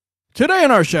Today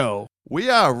on our show, we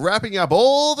are wrapping up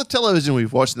all the television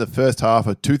we've watched in the first half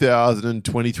of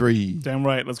 2023. Damn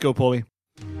right. Let's go, Paulie.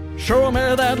 Show me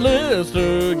that list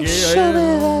again. Show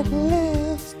me that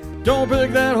list. Don't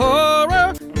pick that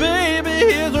horror. Baby,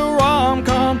 here's a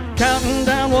rom-com. Counting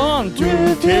down 1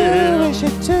 to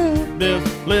 10.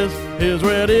 This list is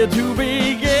ready to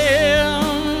begin.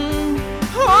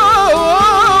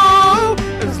 Oh,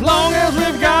 as long as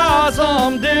we've got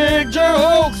some dick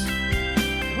jokes,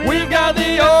 we've got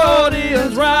the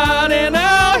audience right in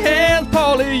our hands.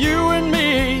 Paulie, you and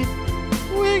me,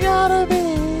 We gotta be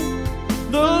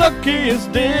the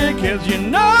luckiest dickheads. You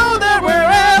know that we're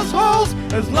assholes.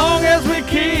 As long as we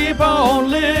keep on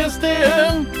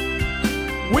listening,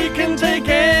 we can take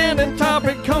any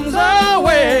topic comes our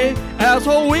way.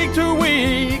 Asshole week to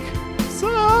week.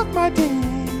 suck my dick.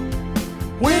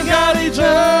 We got each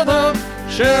other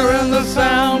sharing the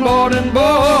soundboard and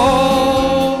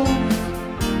bowl.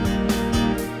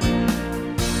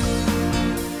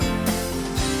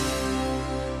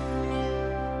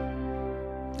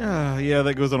 Yeah,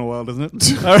 that goes on a while, doesn't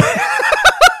it? All right.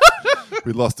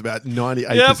 We lost about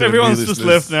 98%. Yep, of everyone's new just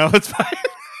listeners. left now. It's fine.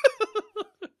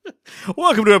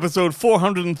 Welcome to episode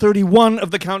 431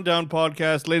 of the Countdown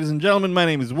Podcast. Ladies and gentlemen, my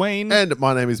name is Wayne. And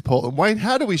my name is Paul. And Wayne,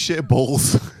 how do we share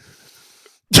balls?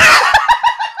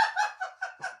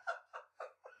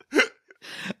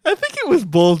 I think it was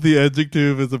balls the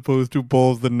adjective as opposed to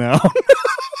balls the noun.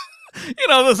 You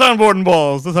know, the soundboard and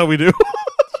balls. That's how we do.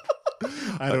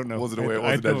 I don't know. I wasn't aware it I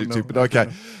wasn't don't adjective, know. but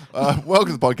okay. Welcome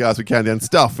to the podcast. We count down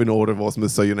stuff in order of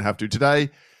awesomeness, so you don't have to.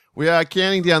 Today, we are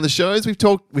counting down the shows. We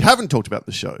haven't talked about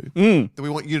the show. That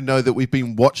we want you to know that we've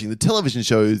been watching the television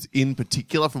shows in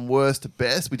particular from worst to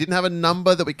best. We didn't have a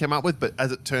number that we came up with, but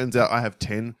as it turns out, I have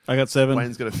 10. I got 7.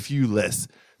 Wayne's got a few less.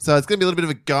 So it's going to be a little bit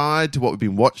of a guide to what we've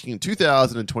been watching in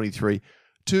 2023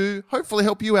 to hopefully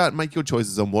help you out and make your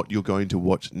choices on what you're going to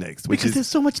watch next. Which Because is there's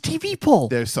so much TV, Paul.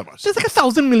 there's so much. There's like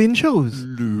 1,000 million shows.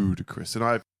 Ludicrous.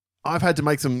 And I've had to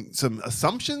make some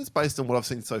assumptions based on what I've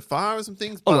seen so far and some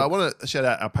things, but I want to shout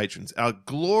out our patrons, our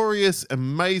glorious,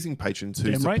 amazing patrons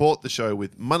who Damn right. support the show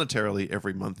with monetarily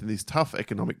every month in these tough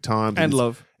economic times. And it's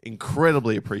love.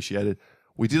 Incredibly appreciated.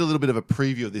 We did a little bit of a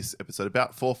preview of this episode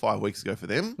about 4 or 5 weeks ago for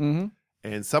them. Mm-hmm.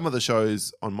 And some of the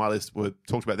shows on my list were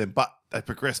talked about them, but they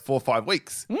progressed 4 or 5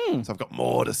 weeks. So I've got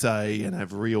more to say and have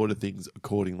reordered things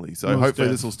accordingly. So Most hopefully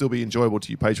def. this will still be enjoyable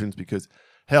to you patrons because,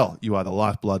 hell, you are the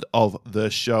lifeblood of the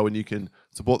show and you can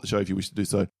support the show if you wish to do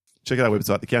so. Check out our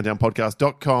website,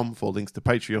 thecountdownpodcast.com, for links to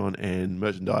Patreon and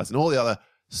merchandise and all the other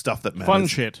stuff that matters. Fun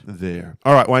shit. There.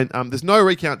 All right, Wayne, there's no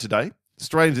recount today.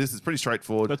 Straight into this, it's pretty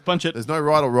straightforward. Let's punch it. There's no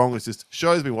right or wrong. It's just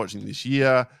shows we've been watching this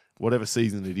year, whatever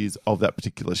season it is of that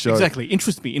particular show. Exactly.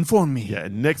 Interest me. Inform me. Yeah,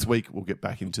 and next week we'll get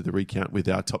back into the recount with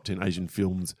our top 10 Asian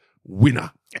films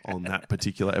winner on that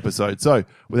particular episode. So,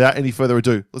 without any further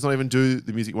ado, let's not even do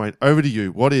the music, Wayne. Over to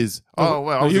you. What is... Oh,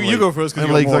 well, I was in the you lead. go first I'm because in you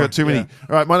the lead 'cause I more. got too many. Yeah.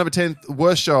 All right, my number 10,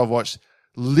 worst show I've watched.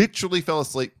 Literally fell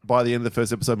asleep by the end of the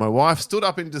first episode. My wife stood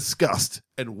up in disgust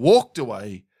and walked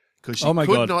away because she Oh my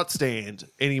could God. not stand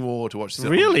anymore to watch this.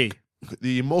 Really?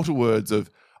 The immortal words of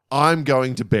 "I'm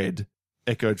going to bed"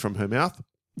 echoed from her mouth.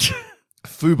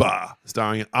 Fubar,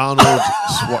 starring Arnold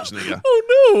Schwarzenegger.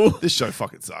 Oh, no. This show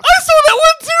fucking sucks. I saw that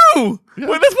one too. Yeah.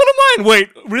 Wait, that's one of mine. Wait,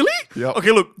 really? Yep.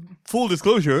 Okay, look, full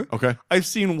disclosure. Okay. I've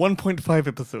seen 1.5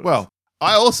 episodes. Well,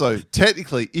 I also,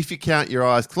 technically, if you count your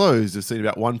eyes closed, have seen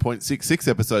about 1.66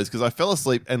 episodes because I fell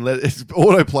asleep and let it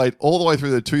auto-played all the way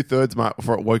through the 2/3 mark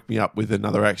before it woke me up with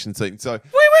another action scene. So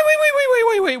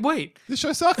Wait. this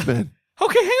show sucks, man.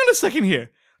 Okay, hang on a second here.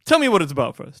 Tell me what it's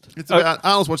about first. It's about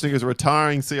Arnold Schwarzenegger is a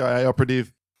retiring CIA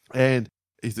operative and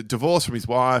he's divorced from his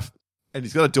wife and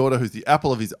he's got a daughter who's the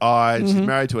apple of his eye. And She's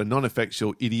married to a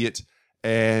non-effectual idiot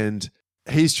and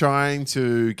he's trying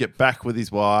to get back with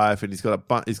his wife and he's got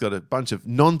a bunch of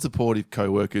non-supportive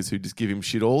co-workers who just give him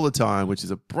shit all the time, which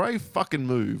is a brave fucking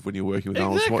move when you're working with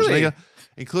Arnold Exactly. Schwarzenegger,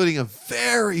 including a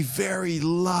very, very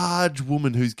large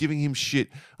woman who's giving him shit.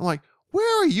 I'm like,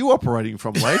 where are you operating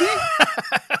from, lady?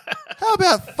 How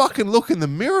about fucking look in the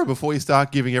mirror before you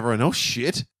start giving everyone else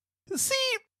shit? See,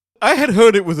 I had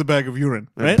heard it was a bag of urine,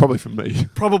 right? Probably from me.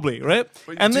 Probably, right?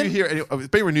 And then it's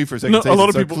been renewed for a second No, a season, lot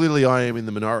of so people- clearly I am in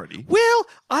the minority. Well,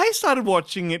 I started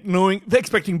watching it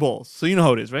expecting balls. So you know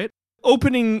how it is, right?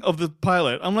 Opening of the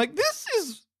pilot, I'm like, this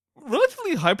is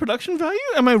relatively high production value.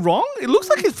 Am I wrong? It looks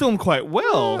like it's filmed quite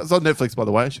well. It's on Netflix, by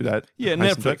the way. I should add. Yeah,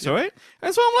 Hasten Netflix, to- all right?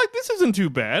 And so I'm like, this isn't too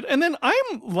bad. And then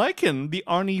I'm liking the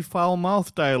Arnie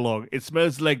foul-mouthed dialogue. It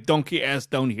smells like donkey ass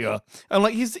down here. I'm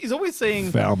like, he's always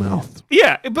saying... Foul mouthed.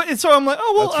 Yeah, but so I'm like,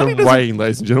 oh, well, That's Arnie from doesn't... Wayne,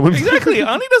 ladies and gentlemen. Exactly.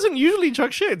 Arnie doesn't usually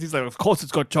chuck shit. He's like, of course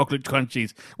it's got chocolate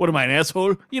crunchies. What am I, an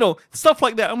asshole? You know, stuff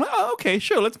like that. I'm like, oh, okay,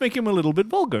 sure. Let's make him a little bit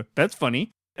vulgar. That's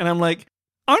funny. And I'm like,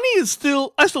 Arnie is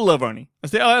still... I still love Arnie. I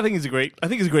think he's a great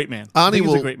man. I Arnie think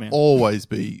he's will a great man. always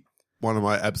be one of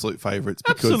my absolute favorites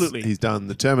because Absolutely. he's done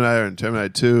the Terminator and Terminator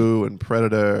 2 and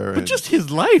Predator But and just his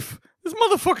life. This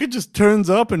motherfucker just turns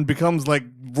up and becomes like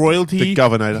royalty. the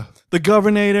Governor. The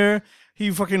Governor. He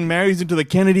fucking marries into the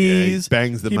Kennedys. Yeah, he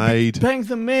bangs the maid. Bangs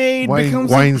the maid.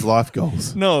 Wayne's life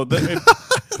goals. No,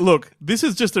 look, this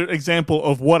is just an example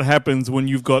of what happens when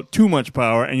you've got too much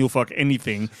power and you'll fuck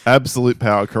anything Absolute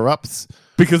power corrupts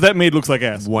because that maid looks like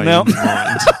ass. Wayne's Now,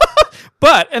 mind.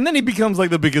 and then he becomes like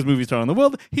the biggest movie star in the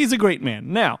world. He's a great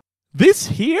man. Now, this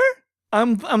here,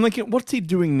 I'm like, what's he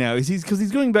doing now? Because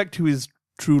he's going back to his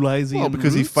True Lies. Well,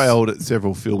 because he failed at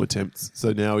several film attempts,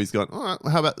 so now he's gone, all right,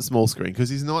 well, how about the small screen? Because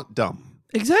he's not dumb.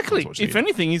 Exactly. Unfortunately. If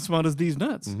anything, he's smart as these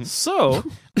nuts. Mm-hmm. So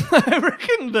I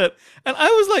reckon that, and I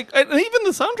was like, and even the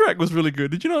soundtrack was really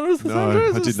good. Did you not notice the No,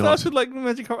 soundtrack? I It did starts not. with like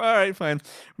magic. All right, fine.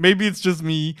 Maybe it's just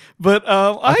me, but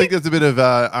I think there's a bit of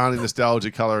Arnie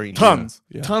nostalgia colouring. tons,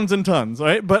 Yeah. tons and tons.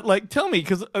 Right, but like, tell me,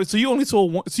 because so you only saw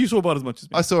one, so you saw about as much as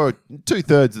me. I saw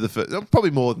 2/3 of the first,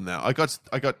 probably more than that. I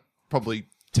got probably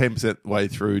 10% way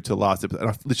through to the last episode, and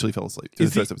I literally fell asleep to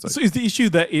the first episode. So is the issue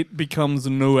that it becomes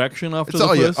no action after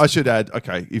So, the first? I should add.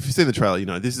 Okay, if you've seen the trailer, you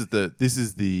know this is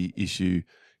the issue.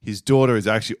 His daughter is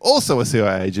actually also a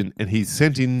CIA agent, and he's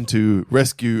sent in to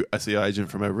rescue a CIA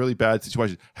agent from a really bad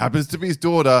situation. Happens to be his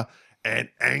daughter, and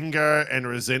anger and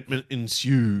resentment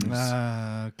ensues.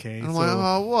 Okay. And I'm like,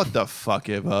 oh, what the fuck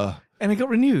ever. And it got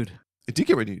renewed. It did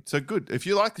get renewed, so good. If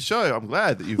you like the show, I'm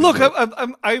glad that you've Look, enjoyed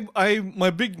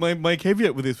it. my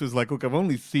caveat with this was like, look, I've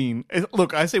only seen.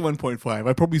 Look, I say 1.5.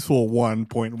 I probably saw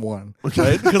 1.1,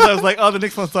 right? Because I was like, oh, the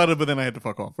next one started, but then I had to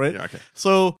fuck off, right? Yeah, okay.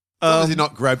 So, As long as it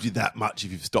not grabbed you that much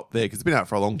if you've stopped there, because it's been out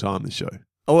for a long time. This show.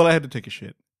 oh well, I had to take a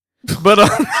shit, but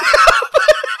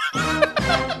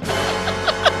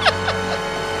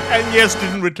and yes,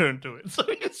 didn't return to it. So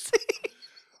you see,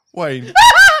 Wayne,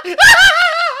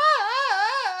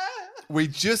 we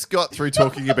just got through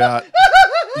talking about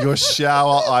your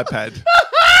shower iPad.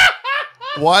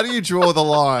 Why do you draw the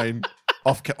line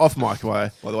off mic? By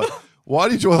the way, why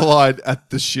do you draw the line at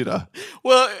the shitter?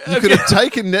 well, You could have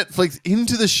taken Netflix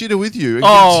into the shitter with you and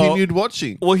Oh. continued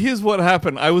watching. Well, here's what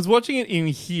happened. I was watching it in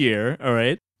here, all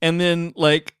right, and then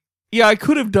like, yeah, I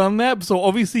could have done that. So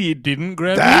obviously, it didn't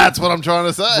grab me. That's what I'm trying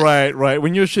to say. Right.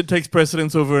 When your shit takes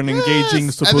precedence over an engaging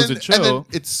Yes. supposed And show. then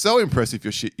it's so impressive,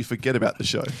 your shit, you forget about the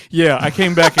show. Yeah, I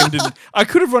came back and didn't. I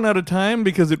could have run out of time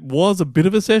because it was a bit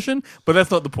of a session, but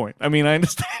that's not the point. I mean, I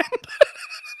understand.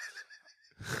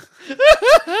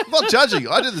 I'm not judging.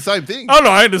 I did the same thing. Oh, no,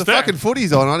 I The understand. fucking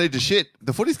footy's on. I need to shit.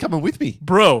 The footy's coming with me.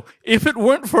 Bro, if it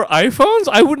weren't for iPhones,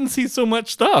 I wouldn't see so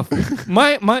much stuff.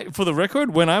 my for the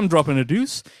record, when I'm dropping a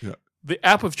deuce, Yeah. the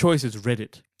app of choice is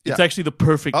Reddit. It's Yeah. actually the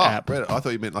perfect Oh, app. Reddit. I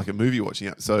thought you meant like a movie watching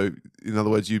app. So, in other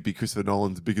words, you'd be Christopher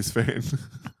Nolan's biggest fan.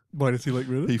 Why does he like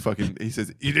Reddit? He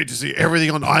says, you need to see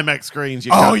everything on IMAX screens.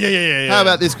 You Oh, can't." yeah. How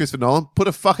about this, Christopher Nolan? Put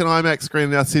a fucking IMAX screen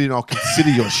in our city and I'll consider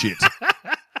your shit.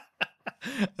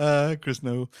 Chris,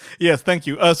 no. Yes, thank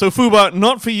you. So Fubar,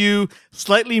 not for you,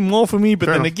 slightly more for me, but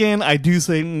Fair then enough. again, I do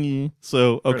say,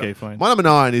 so, okay, fine. My number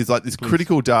 9 is like this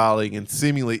critical darling, and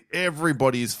seemingly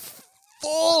everybody is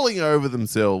falling over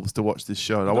themselves to watch this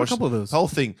show. And I got a watched couple of those. the whole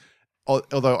thing,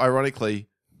 although ironically,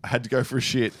 I had to go for a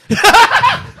shit.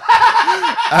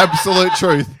 Absolute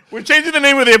truth. We're changing the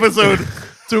name of the episode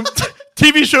to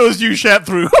TV shows you shat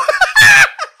through.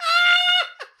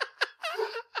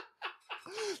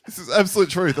 This is absolute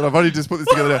truth, and I've only just put this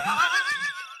together now.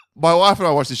 My wife and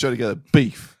I watched this show together,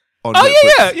 Beef, on Oh,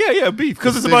 Netflix. yeah, beef.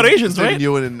 Because it's about Asians, Stephen right?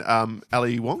 Ewan and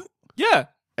Ali Wong. Yeah.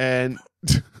 And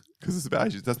because it's about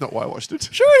Asians, that's not why I watched it.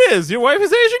 Sure it is. Your wife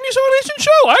is Asian, you saw an Asian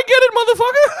show. I get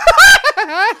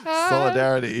it, motherfucker.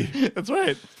 Solidarity. That's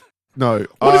right. No.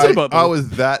 What is it about, though? I was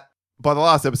that. By the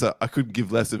last episode, I couldn't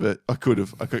give less of it. I could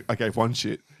have. I gave one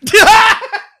shit.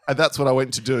 And that's what I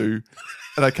went to do.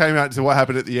 And I came out to what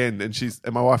happened at the end,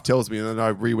 and my wife tells me, and then I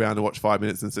rewound to watch 5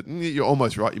 minutes and said, "You're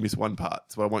almost right. You missed one part."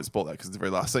 So I won't spoil that because it's the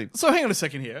very last scene. So hang on a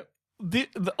second here.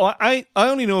 I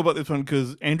only know about this one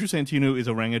because Andrew Santino is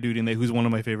a ranger dude in there who's one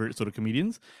of my favorite sort of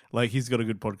comedians. Like, he's got a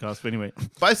good podcast. But anyway.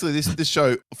 Basically, this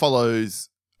show follows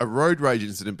a road rage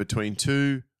incident between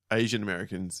two Asian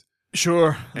Americans.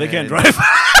 Sure. They can't And- drive.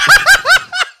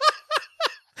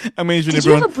 I'm Asian, Did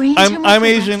you everyone. have a brain I'm tumor for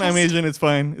Asian. I'm breakfast? Asian. It's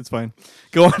fine. It's fine.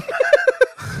 Go on.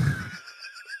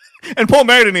 And Paul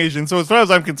married an Asian, so as far as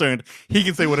I'm concerned, he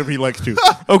can say whatever he likes to.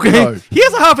 Okay? No. He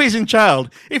has a half Asian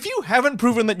child. If you haven't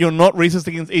proven that you're not racist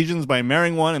against Asians by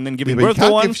marrying one and then giving But you birth to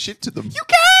can't one, give shit to them. you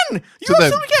can! You To them.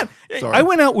 absolutely can! Sorry. I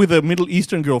went out with a Middle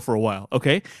Eastern girl for a while,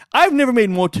 okay? I've never made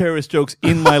more terrorist jokes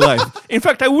in my life. In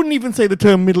fact, I wouldn't even say the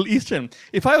term Middle Eastern.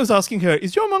 If I was asking her,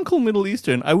 is your uncle Middle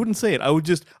Eastern? I wouldn't say it. I would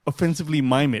just offensively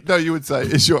mime it. No, you would say,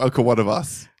 is your uncle one of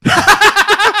us?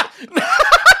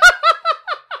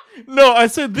 No, I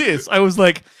said this. I was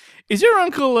like, is your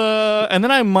uncle, and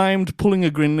then I mimed pulling a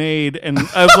grenade, and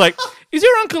I was like, is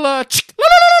your uncle,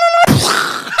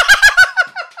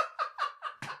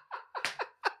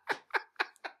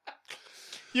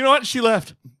 You know what? She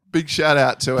left. Big shout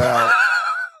out to our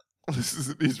listeners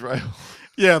in Israel.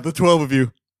 Yeah, the 12 of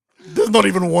you. There's not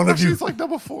even one of Actually, you. it's like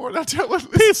number 4 on our talent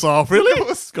list. Piss off, really?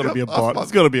 It's gotta be a bot.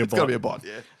 It's gotta be a It's bot. got to be a bot,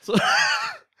 yeah. So,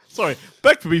 sorry,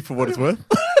 back to me for what it's worth.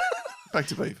 Back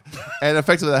to beef. And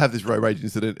effectively, they have this road rage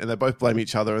incident, and they both blame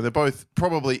each other, and they're both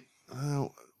probably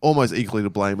almost equally to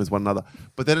blame as one another.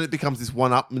 But then it becomes this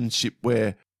one-upmanship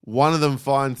where one of them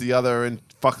finds the other and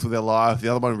fucks with their life. The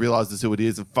other one realizes who it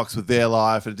is and fucks with their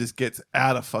life, and it just gets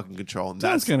out of fucking control. And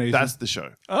Sounds kinda easy. that's the show.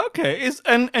 Okay,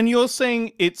 and you're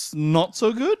saying it's not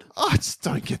so good? I just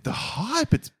don't get the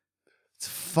hype. It's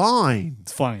fine.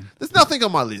 It's fine. There's nothing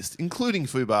on my list, including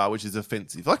Fubar, which is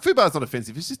offensive. Like, Fubar's not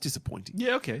offensive. It's just disappointing.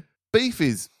 Yeah, okay. Beef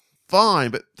is fine,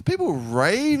 but the people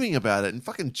raving about it and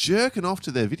fucking jerking off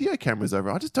to their video cameras over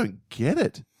it, I just don't get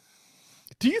it.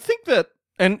 Do you think that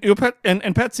and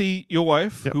Patsy, your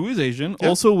wife, Yep. who is Asian, Yep.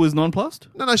 also was nonplussed?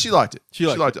 No, she liked it. She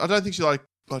liked it. I don't think she liked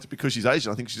it because she's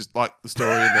Asian. I think she just liked the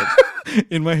story and that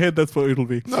In my head, that's what it'll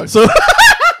be. No. So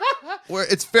where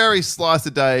it's very slice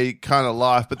a day kind of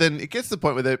life, but then it gets to the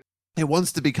point where it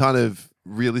wants to be kind of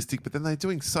realistic, but then they're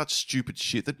doing such stupid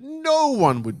shit that no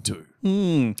one would do.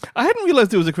 I hadn't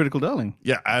realized it was a critical darling.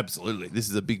 Yeah, absolutely. This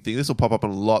is a big thing. This will pop up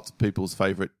on lots of people's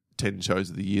favorite 10 shows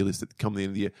of the year list that come at the end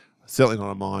of the year. Certainly not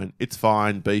on mine. It's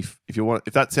fine, Beef. If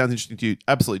that sounds interesting to you,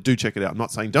 absolutely do check it out. I'm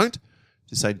not saying don't.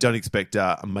 Just saying don't expect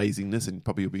amazingness, and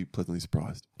probably you'll be pleasantly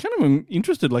surprised. Kind of am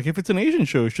interested. Like, if it's an Asian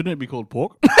show, shouldn't it be called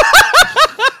Pork?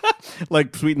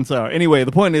 Like sweet and sour. Anyway,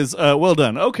 the point is, well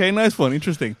done. Okay, nice one.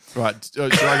 Interesting. Right.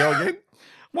 Should I go again?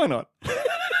 Why not?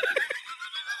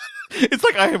 It's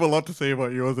like I have a lot to say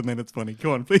about yours, and then it's funny.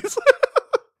 Go on, please.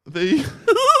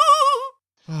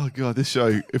 Oh, God, this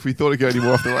show, if we thought it'd go any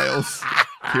more off the rails,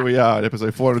 here we are at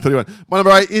episode 431. My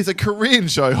number 8 is a Korean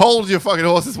show. Hold your fucking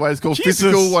horses, way. It's called Jesus.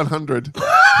 Physical 100.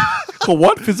 For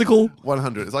what? Physical?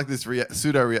 100. It's like this it's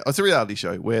a reality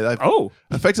show where they've Oh.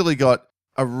 effectively got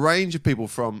a range of people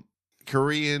from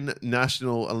Korean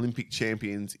national Olympic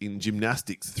champions in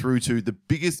gymnastics through to the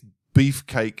biggest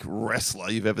beefcake wrestler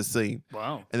you've ever seen.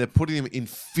 Wow. And they're putting them in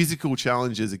physical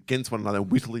challenges against one another,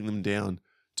 whittling them down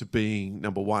to being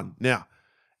number one. Now,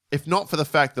 if not for the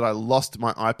fact that I lost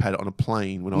my iPad on a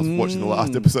plane when I was watching the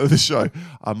last episode of the show,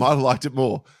 I might have liked it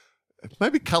more.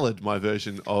 Maybe coloured my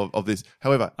version of this.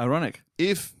 However, Ironic.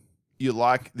 if you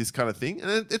like this kind of thing,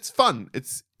 and it's fun,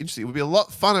 it's interesting. It would be a lot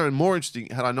funner and more interesting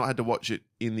had I not had to watch it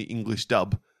in the English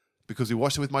dub, because we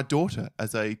watched it with my daughter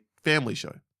as a family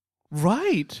show.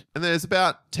 Right. And there's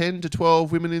about 10 to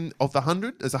 12 women of the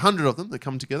 100. There's 100 of them that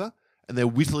come together, and they're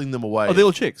whittling them away. Oh, they're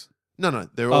all chicks. No,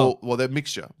 they're all, they're a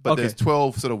mixture. But Okay. there's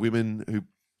 12 sort of women who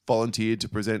volunteered to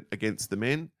present against the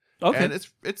men. Okay. And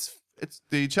it's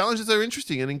the challenges are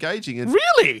interesting and engaging. And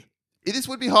Really? this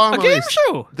would be higher on A my game list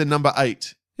show? than number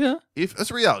 8. Yeah. If it's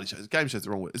a reality show, game show's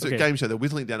the wrong word. It's Okay. a game show. They're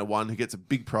whittling down to one who gets a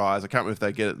big prize. I can't remember if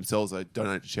they get it themselves. They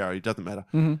donate to charity. It doesn't matter.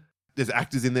 Mm-hmm. There's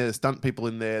actors in there. There's stunt people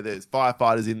in there. There's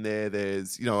firefighters in there.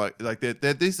 There's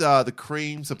these are the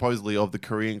cream supposedly of the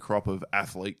Korean crop of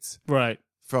athletes, Right.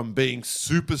 from being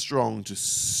super strong to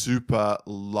super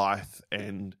lithe,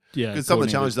 and Yeah. because some of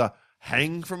the coordinated. challenges are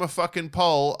hang from a fucking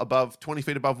pole above 20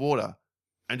 feet above water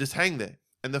and just hang there.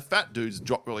 And the fat dudes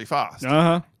drop really fast.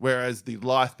 Uh-huh. Whereas the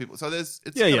lithe people, so it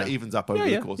Yeah, kind yeah. of evens up over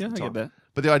the course of I the get time. that.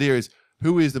 But the idea is,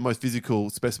 who is the most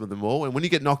physical specimen of them all? And when you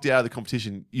get knocked out of the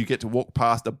competition, you get to walk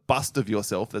past a bust of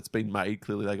yourself that's been made.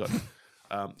 Clearly, they got,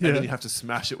 and then you have to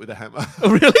smash it with a hammer.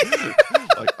 Oh, really?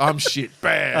 Like, I'm shit,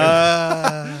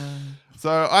 bam. So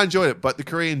I enjoyed it, but the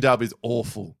Korean dub is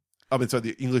awful. I mean, so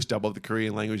the English dub of the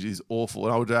Korean language is awful,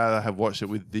 and I would rather have watched it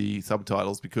with the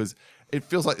subtitles because it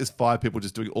feels like there's 5 people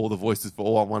just doing all the voices for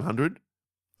all on 100.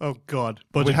 Oh, God.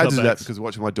 We had to do that because we're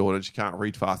watching my daughter and she can't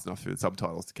read fast enough through the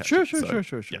subtitles to catch Sure. it. So,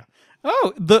 Sure. yeah.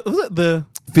 Oh, the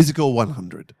Physical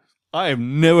 100. I have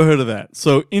never heard of that.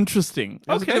 So interesting.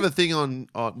 It was a bit of a thing on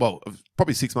well,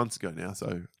 probably 6 months ago now.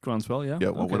 So Groundswell, yeah. yeah,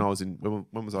 well, Okay. when I was in,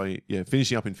 when was I? Yeah,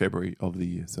 finishing up in February of the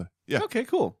year. So yeah, Okay,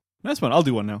 cool. Nice one. I'll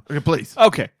do one now. okay, please.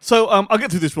 Okay, so I'll get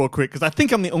through this real quick because I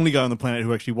think I'm the only guy on the planet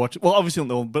who actually watches. Well, obviously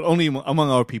not, but only among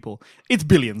our people. It's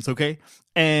Billions, okay,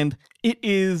 and it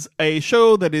is a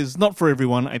show that is not for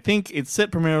everyone. I think it's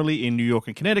set primarily in New York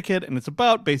and Connecticut, and it's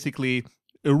about basically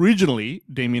originally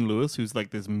Damian Lewis, who's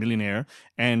like this millionaire,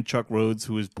 and Chuck Rhodes,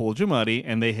 who is Paul Giamatti,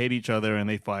 and they hate each other and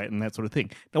they fight and that sort of thing.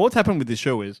 Now, what's happened with this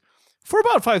show is, for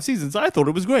about 5 seasons, I thought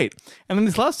it was great, and then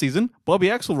this last season, Bobby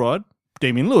Axelrod,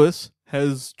 Damian Lewis,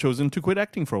 has chosen to quit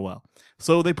acting for a while.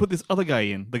 So they put this other guy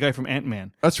in, the guy from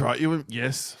Ant-Man. That's right.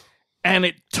 Yes. And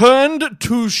it turned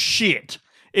to shit.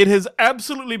 It has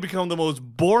absolutely become the most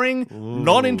boring,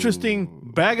 not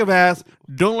interesting bag of ass.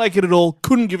 Don't like it at all.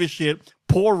 Couldn't give a shit.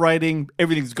 Poor writing.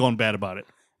 Everything's gone bad about it.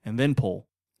 And then Paul.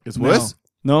 It's worse.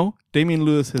 No, Damian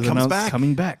Lewis has announced back.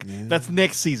 coming back. Yeah. That's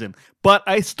next season. But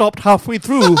I stopped halfway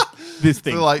through this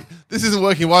thing. They're like, this isn't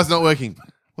working. Why is it not working?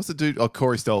 What's the dude? Oh,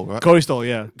 Corey Stoll, right? Corey Stoll,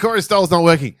 yeah. Corey Stoll's not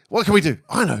working. What can we do?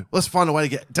 I know. Let's find a way to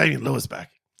get Damian Lewis back.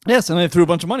 Yes, and I threw a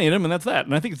bunch of money at him, and that's that.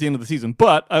 And I think it's the end of the season.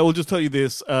 But I will just tell you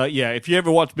this: if you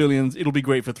ever watch Billions, it'll be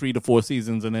great for 3 to 4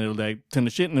 seasons, and then it'll turn to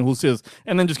shit, and then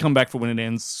and then just come back for when it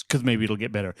ends, because maybe it'll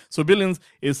get better. So Billions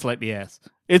is slightly ass.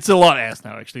 It's a lot ass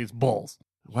now, actually. It's balls.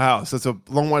 Wow, so it's a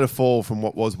long way to fall from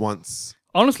what was once.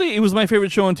 Honestly, it was my favorite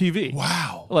show on TV.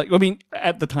 Wow. Like, I mean,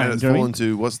 at the time. And it's you know what I fallen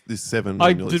to, what's this, 7?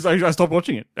 I stopped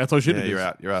watching it. That's how shit Yeah, it is. you're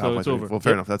out. You're out So halfway it's through. over. Well,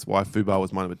 fair enough. That's why Fubar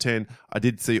was my number 10. I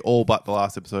did see all but the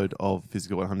last episode of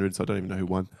Physical 100, so I don't even know who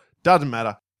won. Doesn't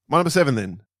matter. My number 7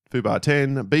 then. Fubar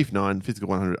 10, Beef 9, Physical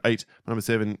 100 8. My number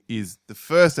 7 is the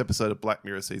first episode of Black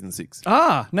Mirror Season 6.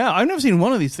 Now, I've never seen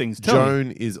one of these things. Tell me.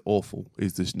 Joan is Awful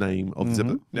is the name of this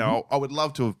episode. Now, I would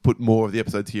love to have put more of the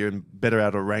episodes here and better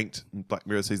out or ranked in Black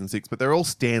Mirror Season 6, but they're all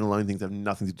standalone things that have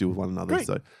nothing to do with one another. Great.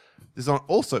 So this is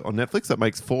also on Netflix. That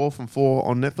makes 4 from 4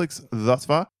 on Netflix thus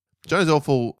far. Joan is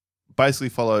Awful basically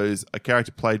follows a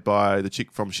character played by the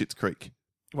chick from Schitt's Creek.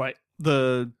 Right.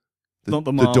 Not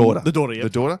the mom. The daughter. The daughter, yeah. The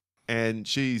daughter. And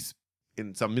she's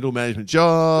in some middle management It's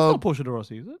job. not Portia de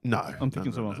Rossi, is it? No. I'm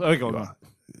thinking someone else. no. Okay, go You on. are.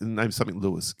 Name's something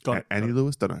Lewis. Got it. Annie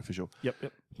Lewis? Don't know for sure.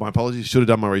 Yep. My apologies. Should have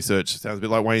done my research. Sounds a bit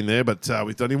like Wayne there, but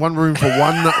we've only one room for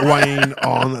one Wayne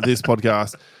on this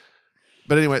podcast.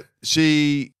 But anyway,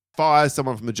 she fires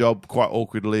someone from the job quite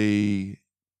awkwardly.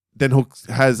 Then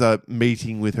has a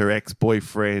meeting with her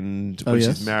ex-boyfriend when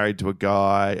she's married to a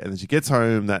guy. And then she gets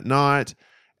home that night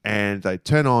and they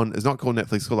turn on. It's not called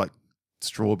Netflix. It's called like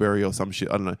Strawberry or some shit.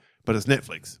 I don't know. But it's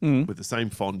Netflix with the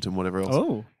same font and whatever else.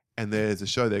 Oh. And there's a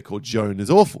show there called Joan is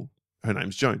Awful. Her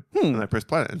name's Joan. And they press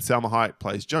play. And Salma Hayek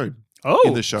plays Joan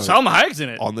in the show. Salma Hayek's in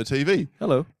it. On the TV.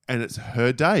 Hello. And it's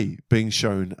her day being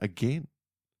shown again.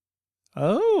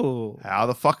 Oh. How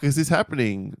the fuck is this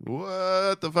happening?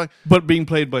 What the fuck? But being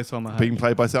played by Salma Hayek. Being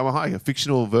played by Salma Hayek, a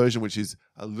fictional version which is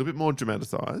a little bit more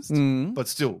dramatized, but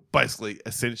still, basically,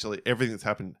 essentially, everything that's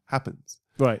happened happens.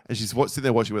 Right. And she's sitting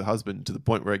there watching with her husband to the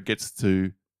point where it gets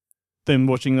to... Then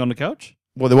watching on the couch?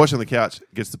 Well, they're watching on the couch.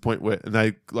 It gets to the point where... And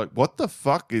they like, what the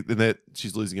fuck? And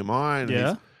she's losing her mind.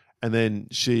 Yeah. And then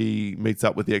she meets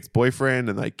up with the ex-boyfriend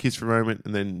and they kiss for a moment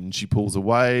and then she pulls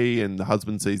away and the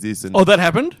husband sees this and... Oh, that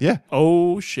happened? Yeah.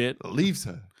 Oh, shit. Leaves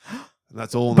her. And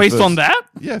that's all. Based on that?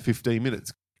 Yeah, 15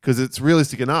 minutes. Because it's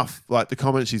realistic enough. Like the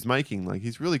comment she's making, like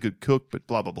he's a really good cook, but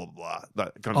blah, blah, blah, blah.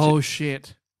 That kind of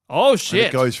shit. Oh, shit. And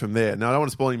it goes from there. Now, I don't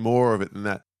want to spoil any more of it than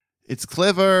that. It's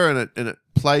clever and it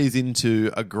plays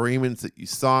into agreements that you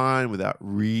sign without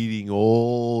reading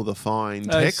all the fine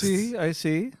text. I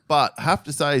see. But I have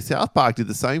to say, South Park did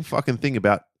the same fucking thing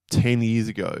about 10 years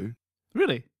ago.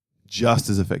 Really? Just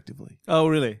as effectively. Oh,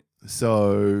 really?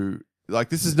 So, like,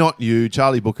 this is not new.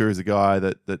 Charlie Booker is a guy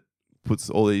that puts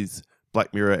all these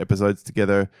Black Mirror episodes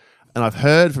together. And I've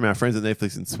heard from our friends at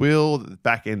Netflix and Swill that the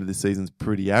back end of this season's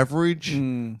pretty average.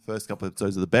 First couple of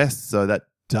episodes are the best, so that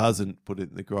doesn't put it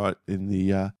in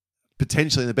the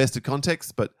potentially in the best of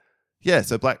context. But yeah,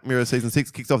 so Black Mirror season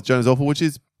 6 kicks off Joan is Awful, which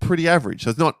is pretty average. So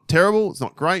it's not terrible, it's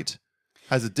not great,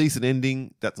 has a decent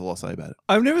ending. That's all I'll say about it.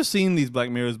 I've never seen these Black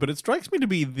Mirrors, but it strikes me to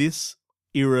be this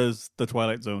era's The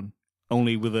Twilight Zone,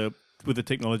 only with a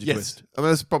technology twist. I mean,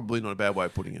 that's probably not a bad way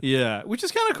of putting it. Yeah, which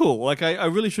is kind of cool. Like, I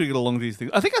really should get along with these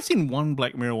things. I think I've seen one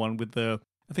Black Mirror one with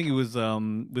I think it was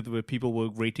with where people were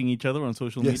rating each other on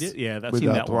social media. Yeah, I've seen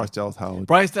that Bryce one. Dallas Howard.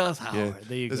 Bryce Dallas Howard. Yeah.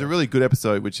 There you There's go. a really good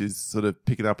episode which is sort of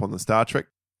picking up on the Star Trek.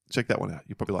 Check that one out.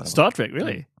 You probably like that one. Star Trek,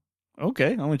 really?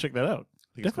 Okay, I'm going to check that out.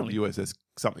 I think it's called Definitely. USS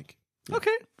something.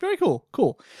 Okay, very cool.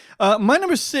 Cool. My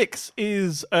number 6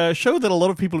 is a show that a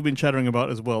lot of people have been chattering about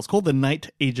as well. It's called The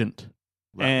Night Agent.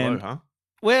 Low, huh?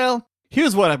 Well,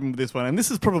 here's what happened with this one, and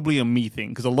this is probably a me thing,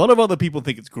 because a lot of other people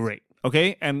think it's great,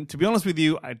 okay? And to be honest with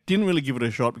you, I didn't really give it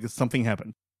a shot because something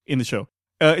happened in the show.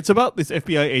 It's about this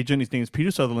FBI agent. His name is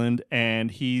Peter Sutherland, and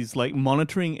he's like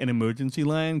monitoring an emergency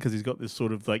line because he's got this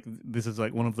sort of like, this is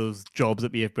like one of those jobs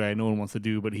at the FBI no one wants to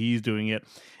do, but he's doing it.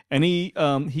 And he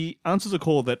answers a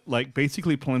call that like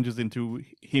basically plunges into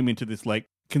this like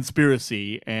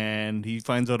conspiracy, and he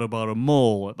finds out about a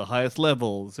mole at the highest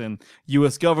levels and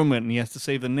U.S. government, and he has to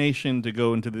save the nation to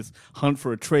go into this hunt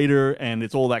for a traitor, and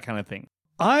it's all that kind of thing.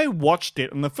 I watched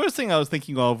it, and the first thing I was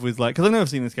thinking of was like, because I've never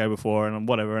seen this guy before, and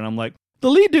whatever, and I'm like, the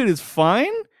lead dude is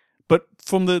fine, but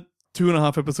from the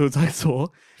 2.5 episodes I saw,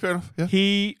 Fair enough. Yeah.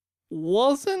 he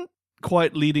wasn't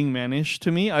quite leading manish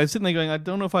to me. I was sitting there going, I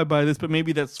don't know if I buy this, but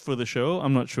maybe that's for the show.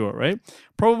 I'm not sure, right?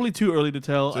 Probably too early to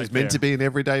tell. So he's meant to be an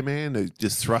everyday man who's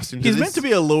just thrust into He's this? meant to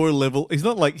be a lower level. He's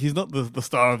not the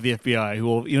star of the FBI,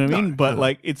 who, you know what I mean? But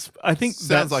like, it's, I think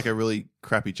Sounds like a really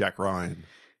crappy Jack Ryan.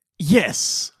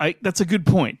 Yes, that's a good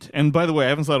point. And by the way, I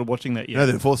haven't started watching that yet. No,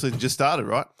 the fourth season just started,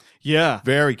 right? Yeah.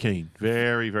 Very keen.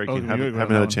 Very, very keen. Haven't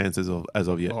had a chance as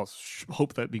of yet. Oh,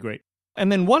 hope that'd be great.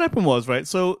 And then what happened was, right,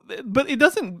 so, but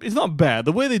it's not bad.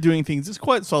 The way they're doing things is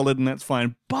quite solid, and that's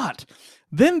fine. But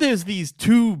then there's these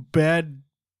two bad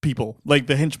people, like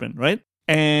the henchmen, right?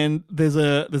 And there's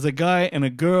a guy and a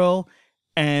girl,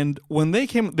 and when they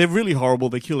came, they're really horrible.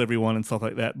 They kill everyone and stuff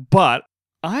like that. But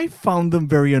I found them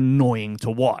very annoying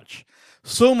to watch.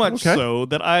 So much so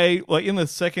that I, like in the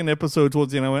second episode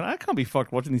towards the end, I went, I can't be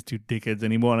fucked watching these two dickheads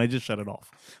anymore, and I just shut it off.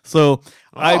 So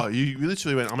you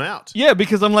literally went, I'm out. Yeah,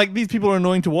 because I'm like, these people are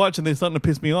annoying to watch, and they're starting to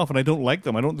piss me off, and I don't like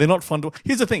them. They're not fun to.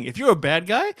 Here's the thing: if you're a bad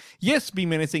guy, yes, be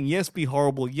menacing, yes, be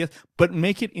horrible, yes, but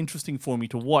make it interesting for me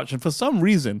to watch. And for some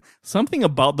reason, something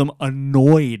about them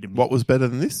annoyed me. What was better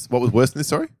than this? What was worse than this?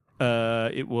 Sorry.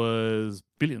 It was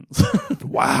Billions.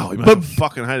 Wow, you must have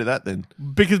fucking hated that then.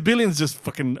 Because Billions just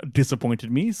fucking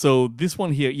disappointed me. So this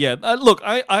one here, yeah. Look,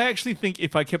 I actually think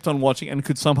if I kept on watching and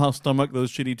could somehow stomach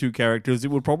those shitty two characters, it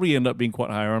would probably end up being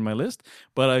quite higher on my list.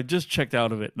 But I just checked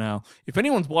out of it now. If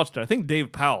anyone's watched it, I think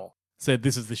Dave Powell said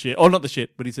this is the shit. Or not the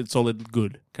shit, but he said solid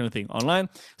good kind of thing online.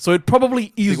 So it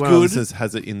probably is good. One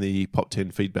has it in the Pop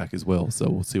 10 feedback as well. So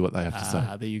we'll see what they have to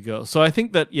say. There you go. So I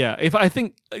think that, yeah,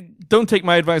 don't take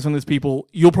my advice on this, people.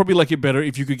 You'll probably like it better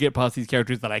if you could get past these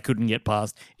characters that I couldn't get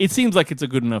past. It seems like it's a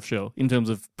good enough show in terms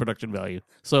of production value.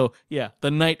 So yeah, The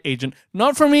Night Agent.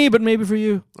 Not for me, but maybe for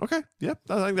you. Okay. Yeah.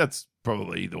 I think that's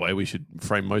probably the way we should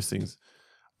frame most things.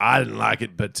 I didn't like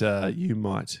it, but you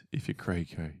might if you're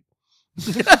cray-cray.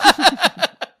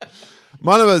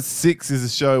 My number 6 is a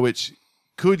show which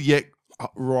could yet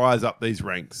rise up these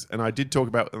ranks, and I did talk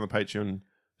about it on the Patreon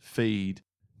feed,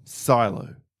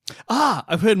 Silo.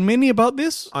 I've heard many about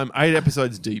this. I'm 8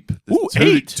 episodes deep. There's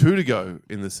 8? Two to go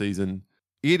in the season.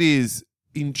 It is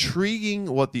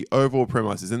intriguing what the overall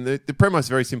premise is, and the premise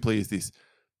very simply is this.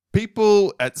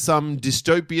 People at some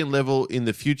dystopian level in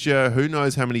the future, who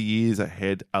knows how many years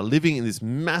ahead, are living in this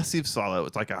massive silo.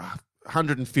 It's like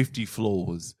 150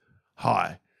 floors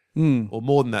high. Or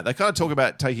more than that. They kind of talk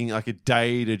about taking like a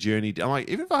day to journey. I'm like,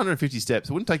 even for 150 steps,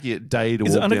 it wouldn't take you a day to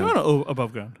walk down. Is it underground or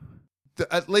above ground?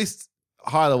 At least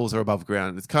high levels are above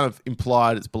ground. It's kind of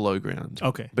implied it's below ground.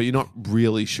 Okay. But you're not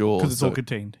really sure. Because it's all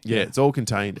contained. Yeah, it's all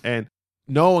contained. And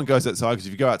no one goes outside because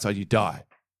if you go outside, you die.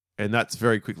 And that's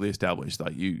very quickly established.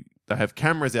 Like they have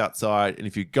cameras outside, and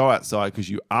if you go outside because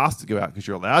you asked to go out, because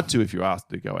you're allowed to if you're asked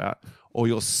to go out, or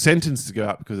you're sentenced to go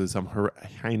out because of some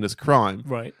heinous crime,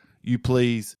 right? You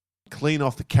please clean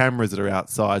off the cameras that are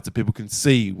outside so people can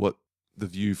see what the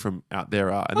view from out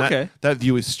there are. And that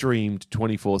view is streamed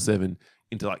 24/7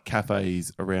 into like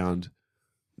cafes around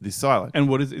this silo. And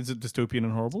what is it dystopian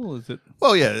and horrible? Is it?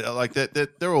 Well, yeah, like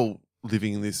they're all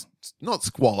living in this, not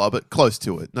squalor, but close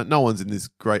to it. No one's in this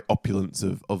great opulence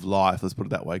of life, let's put it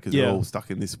that way, because they're all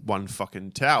stuck in this one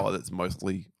fucking tower that's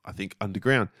mostly, I think,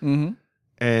 underground. Mm-hmm.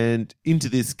 And into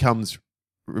this comes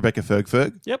Rebecca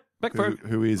Ferg. Yep, Ferg.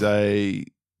 Who is a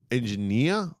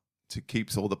engineer to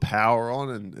keeps all the power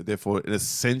on, and therefore an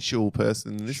essential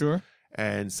person in this. Sure.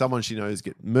 And someone she knows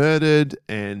get murdered,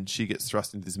 and she gets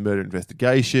thrust into this murder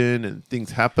investigation, and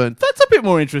things happen. That's a bit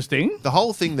more interesting. The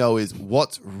whole thing, though, is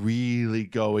what's really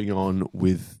going on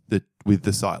with the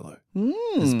silo.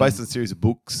 It's based on a series of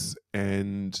books,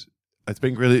 and it's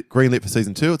been greenlit for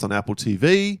season 2. It's on Apple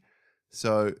TV,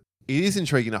 so it is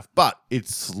intriguing enough, but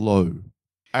it's slow.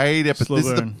 8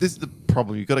 episodes. This is the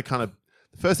problem. You've got to kind of.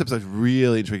 The first episode's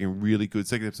really intriguing, really good.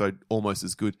 Second episode almost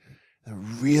as good. that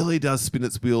really does spin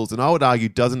its wheels, and I would argue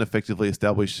doesn't effectively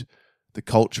establish the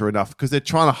culture enough because they're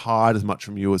trying to hide as much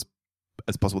from you as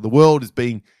possible. The world is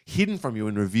being hidden from you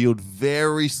and revealed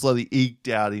very slowly, eked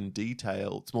out in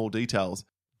detail, small details.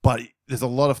 But there's a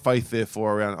lot of faith there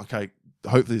for around, okay,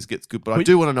 hopefully this gets good, but I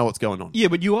do want to know what's going on. Yeah,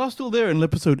 but you are still there in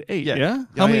episode 8, yeah?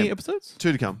 How many episodes?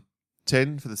 2 to come.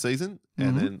 10 for the season.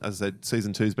 And then, as I said,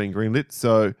 season 2's been greenlit.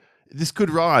 So this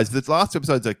could rise. If the last 2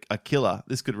 episodes are killer,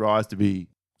 this could rise to be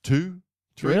 2,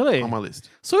 3 really? On my list.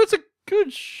 So it's a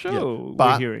good show,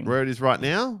 but we're hearing. Where it is right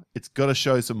now, it's got to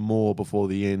show some more before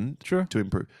the end to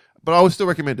improve. But I would still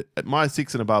recommend it. At my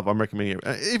 6 and above, I'm recommending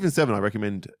it. Even 7, I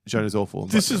recommend Jonah's Awful.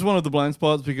 This is one of the blind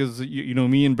spots because, you know,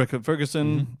 me and Becca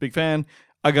Ferguson, big fan.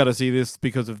 I got to see this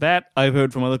because of that. I've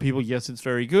heard from other people, yes, it's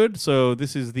very good. So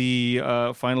this is the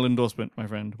final endorsement, my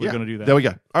friend. We're going to do that. There we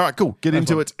go. All right, cool. Get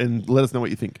into it and let us know what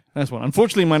you think. Nice one.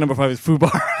 Unfortunately, my number 5 is Fubar.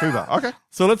 Fubar, okay.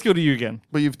 So let's go to you again.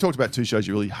 Well, you've talked about 2 shows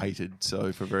you really hated,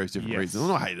 so for various different reasons.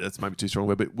 Well, not hated, that's maybe too strong a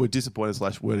word, but were disappointed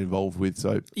 / weren't involved with,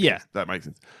 so that makes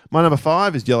sense. My number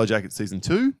 5 is Yellow Jacket Season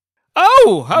 2.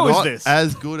 Oh, how is this? Not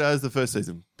as good as the first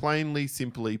season. Plainly,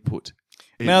 simply put.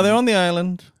 Now they're on the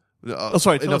island. In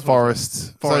a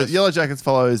forest. So Yellow Jackets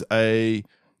follows in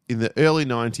the early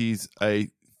 90s, a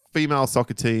female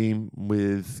soccer team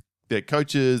with their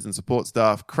coaches and support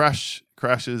staff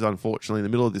crashes, unfortunately, in the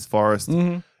middle of this forest.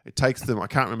 It takes them, I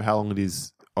can't remember how long it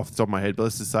is off the top of my head, but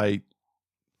let's just say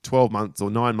 12 months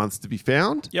or 9 months to be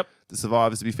found. Yep. The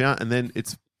survivors to be found. And then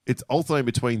it's alternating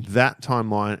between that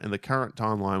timeline and the current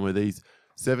timeline where these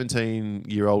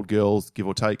 17-year-old girls, give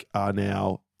or take, are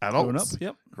now adults.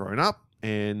 Grown up.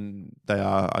 And they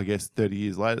are, I guess, 30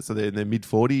 years later. So they're in their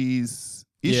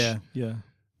mid-40s-ish. Yeah.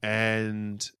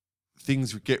 And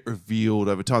things get revealed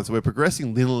over time. So we're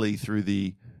progressing linearly through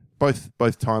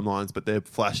both timelines, but they're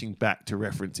flashing back to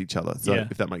reference each other. So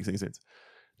if that makes any sense.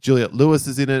 Juliette Lewis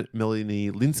is in it.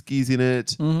 Melanie Linsky's in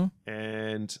it.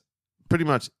 And pretty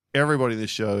much everybody in the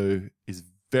show is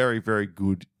very, very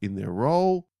good in their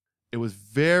role. It was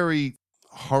very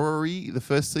horror-y the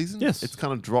first season. Yes. It's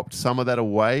kind of dropped some of that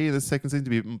away in the second season to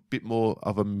be a bit more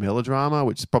of a melodrama,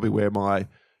 which is probably where my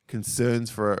concerns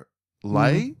for it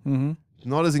lay.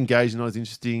 Not as engaging, not as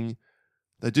interesting.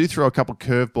 They do throw a couple of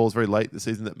curveballs very late in the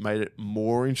season that made it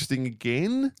more interesting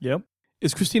again. Yep.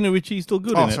 Is Christina Ricci still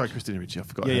good in it? Oh, sorry, Christina Ricci. I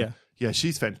forgot her. Yeah,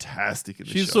 she's fantastic in the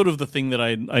show. She's sort of the thing that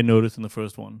I noticed in the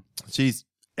first one. She's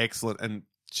excellent. And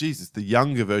Jesus, the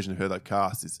younger version of her that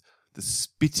cast is the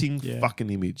spitting fucking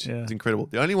image. Yeah. It's incredible.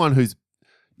 The only one whose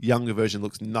younger version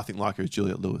looks nothing like her is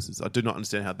Juliette Lewis's. I do not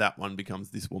understand how that one becomes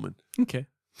this woman. Okay.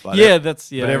 But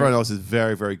But everyone else is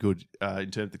very, very good in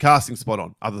terms of the casting spot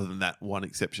on, other than that one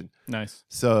exception. Nice.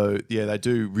 So, they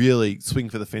do really swing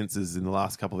for the fences in the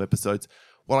last couple of episodes.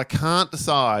 What I can't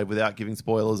decide without giving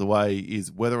spoilers away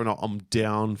is whether or not I'm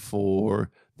down for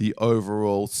the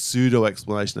overall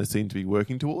pseudo-explanation they seem to be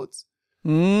working towards.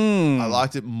 I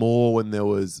liked it more when there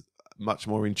was much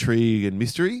more intrigue and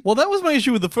mystery. Well, that was my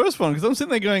issue with the first one, because I'm sitting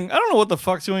there going, I don't know what the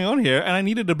fuck's going on here, and I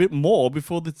needed a bit more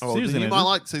before the season ended. You might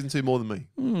like season 2 more than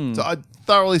me. So I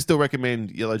thoroughly still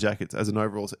recommend Yellow Jackets as an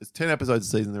overall. It's 10 episodes a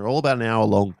season. They're all about an hour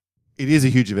long. It is a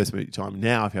huge investment of your time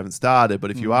now if you haven't started,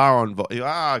 but if you are on,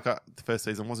 I got the first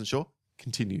season, wasn't sure,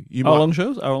 continue. Hour-long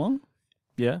shows? Hour-long?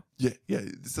 Yeah. Yeah.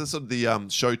 This is sort of the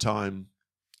Showtime,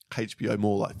 HBO,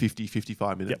 more like 50,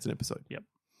 55 minutes an episode. Yep.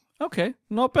 Okay,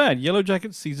 not bad. Yellow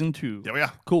Jackets Season 2. There we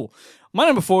are. Cool. My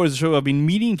number 4 is a show I've been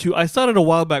meaning to. I started a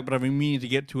while back, but I've been meaning to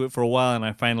get to it for a while, and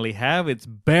I finally have. It's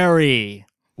Barry.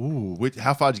 Ooh,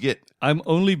 how far did you get? I'm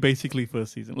only basically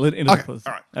first season. Okay, all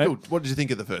right, cool. What did you think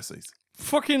of the first season?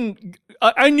 Fucking,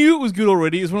 I knew it was good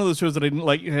already. It's one of those shows that I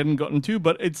hadn't gotten to,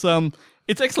 but it's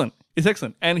excellent. It's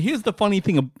excellent. And here's the funny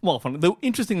thing, the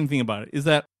interesting thing about it is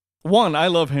that, one, I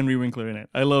love Henry Winkler in it.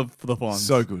 I love the Fonz.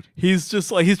 So good. He's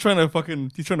just like, he's trying to fuck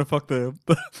the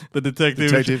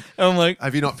detective. And I'm like,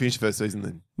 have you not finished the first season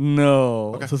then?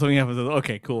 No. Okay. So something happens.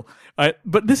 Okay, cool.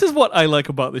 But this is what I like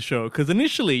about the show, because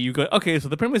initially you go, okay, so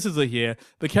the premises are here,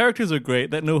 the characters are great.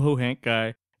 That NoHo Hank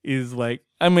guy is like,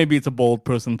 and maybe it's a bold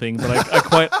person thing, but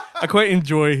I quite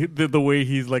enjoy the way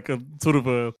he's like a sort of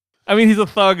a. I mean, he's a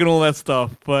thug and all that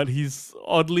stuff, but he's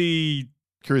oddly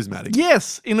charismatic.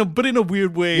 Yes, in a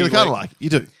weird way. You kind of like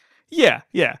you do. Yeah.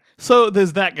 So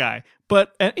there's that guy,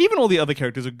 but and even all the other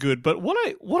characters are good. But what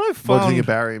I found. What do you think of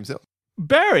Barry himself?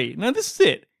 Barry. Now this is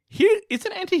it. Here, it's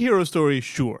an anti-hero story,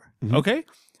 sure. Mm-hmm. Okay.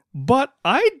 But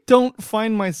I don't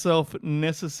find myself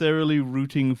necessarily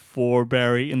rooting for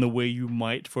Barry in the way you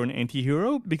might for an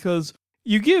anti-hero, because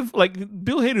you give, like,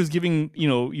 Bill Hader's giving,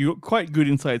 you quite good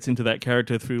insights into that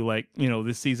character through, like,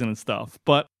 this season and stuff.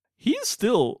 But he's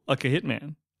still like a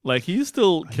hitman. Like, he's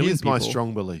still killing Here's people. my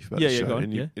strong belief about Yeah, the yeah, show. go on,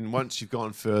 and, yeah. and once you've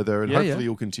gone further, and Yeah, hopefully yeah.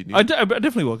 you'll continue. I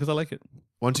definitely will, because I like it.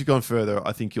 Once you've gone further,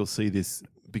 I think you'll see this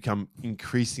become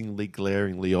increasingly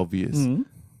glaringly obvious. Mhm.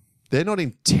 They're not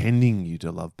intending you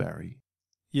to love Barry.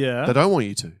 Yeah. They don't want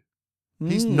you to.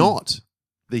 He's Mm. not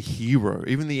the hero,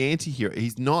 even the anti-hero.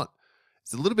 He's not.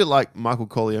 It's a little bit like Michael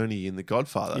Corleone in The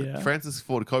Godfather. Yeah. Francis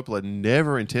Ford Coppola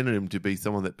never intended him to be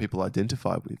someone that people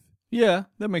identify with. Yeah,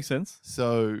 that makes sense.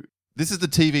 So this is the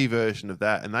TV version of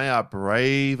that, and they are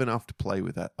brave enough to play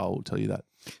with that. I will tell you that.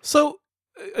 So,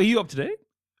 are you up to date?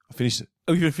 I finished it.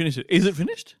 Oh, you finished it. Is it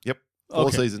finished? Yep. 4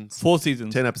 Okay. seasons. 4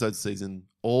 seasons. 10 episodes a season.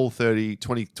 All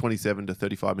 27 to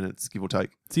 35 minutes, give or take.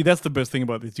 See, that's the best thing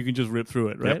about this. You can just rip through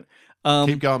it, right?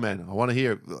 Keep going, man. I want to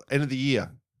hear it. End of the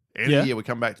year. End of Yeah. the year, we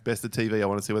come back to Best of TV. I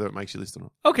want to see whether it makes your list or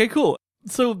not. Okay, cool.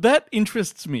 So that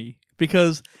interests me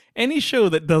because any show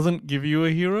that doesn't give you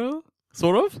a hero,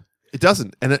 sort of. It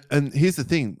doesn't. And here's the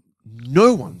thing.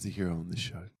 No one's a hero on this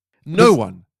show. No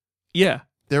one. Yeah.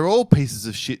 They're all pieces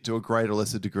of shit to a greater or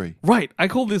lesser degree. Right. I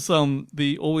call this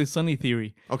the Always Sunny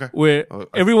theory, Okay. where Oh,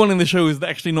 everyone in the show is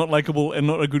actually not likable and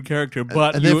not a good character,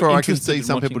 but and you're therefore I can interested see in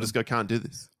some watching people them. just go, can't do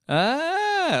this.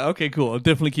 Ah, okay, cool. I'll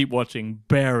definitely keep watching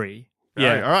Barry.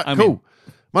 Yeah, All right, I'm cool.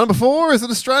 in. My number 4 is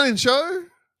an Australian show.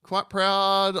 Quite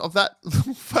proud of that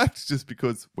fact, just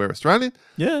because we're Australian.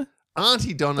 Yeah.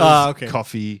 Auntie Donna's okay.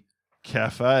 Coffee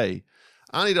Cafe.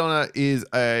 Auntie Donna is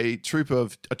a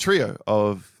trio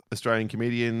of Australian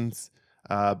comedians,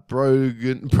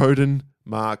 Broden,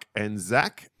 Mark, and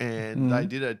Zach, and they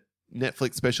did a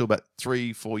Netflix special about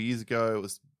 3-4 years ago. It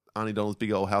was Auntie Donna's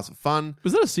Big Old House of Fun.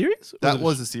 Was that a series? That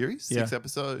was a series, 6 Yeah.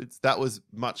 episodes. That was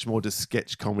much more just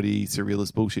sketch comedy,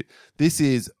 surrealist bullshit. This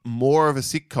is more of a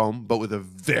sitcom, but with a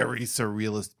very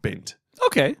surrealist bent.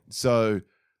 Okay. So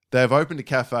they've opened a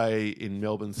cafe in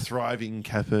Melbourne's thriving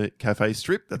cafe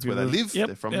strip. That's where they live. Yep,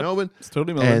 They're from yep. Melbourne. It's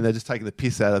totally Melbourne. And they're just taking the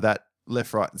piss out of that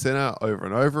left, right, and center over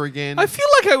and over again. I feel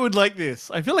like I would like this.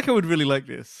 I feel like I would really like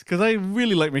this because I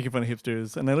really like making fun of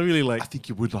hipsters, and I really like. I think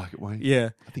you would like it, Wayne. Yeah,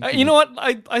 think you know what?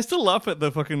 I still laugh at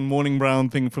the fucking Morning Brown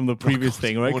thing from the previous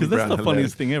thing, right? Because that's the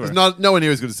funniest thing ever. It's nowhere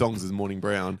near as good as songs as Morning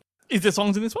Brown. Is there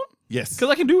songs in this one? Yes. Because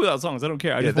I can do without songs. I don't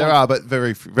care. I Yeah, just there want- are, but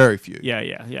very, very few.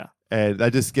 Yeah. And they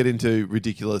just get into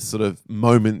ridiculous sort of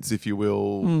moments, if you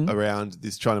will, Mm. around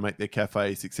this trying to make their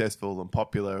cafe successful and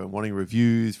popular and wanting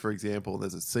reviews, for example.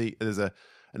 There's an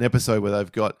episode where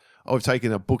they've got, we've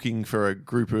taken a booking for a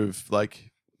group of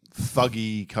like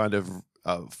thuggy kind of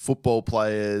football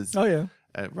players, Oh yeah.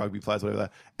 rugby players, whatever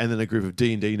that, and then a group of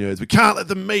D&D nerds. We can't let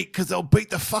them meet because they'll beat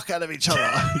the fuck out of each other.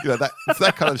 It's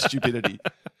that kind of stupidity.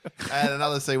 And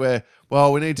another scene where,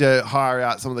 we need to hire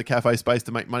out some of the cafe space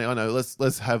to make money. I know,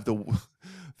 let's have the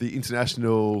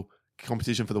international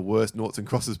competition for the worst noughts and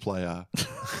crosses player.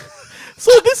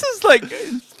 So this is like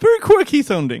it's very quirky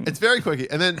sounding. It's very quirky.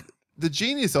 And then the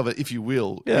genius of it, if you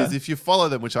will, Yeah. is if you follow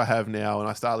them, which I have now, and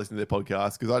I start listening to their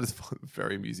podcast because I just find it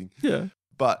very amusing. Yeah.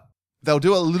 But they'll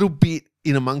do a little bit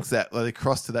in amongst that, where they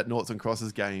cross to that noughts and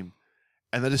crosses game,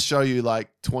 and they just show you like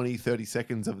 20, 30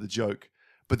 seconds of the joke.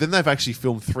 But then they've actually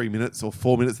filmed 3 minutes or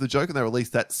 4 minutes of the joke, and they release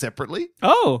that separately.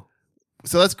 Oh.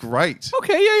 So that's great.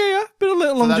 Okay. Yeah. Bit of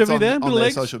So longevity that's on, there. Bit on of their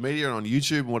legs. social media and on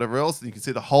YouTube and whatever else, and you can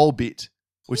see the whole bit,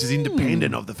 which is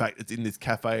independent of the fact it's in this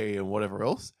cafe and whatever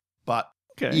else. But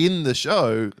Okay. in the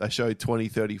show, they show 20,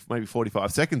 30, maybe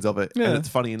 45 seconds of it, Yeah. and it's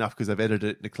funny enough because they've edited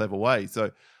it in a clever way.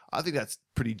 So I think that's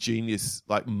pretty genius,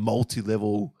 like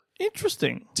multi-level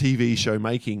Interesting. TV show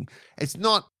making. It's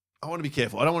not, I want to be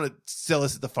careful. I don't want to sell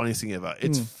this as the funniest thing ever.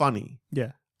 It's funny.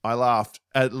 Yeah. I laughed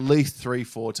at least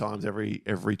 3-4 times every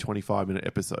 25-minute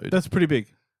episode. That's pretty big.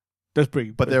 That's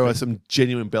big. But there were some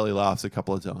genuine belly laughs a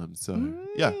couple of times. So,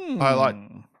 yeah, I like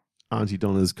Auntie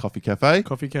Donna's Coffee Cafe.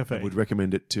 Coffee Cafe. I would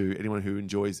recommend it to anyone who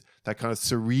enjoys that kind of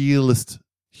surrealist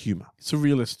humor.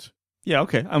 Surrealist. Yeah,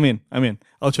 okay. I'm in.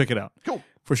 I'll check it out. Cool.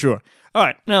 For sure. All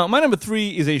right. Now, my number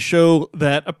 3 is a show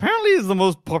that apparently is the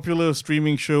most popular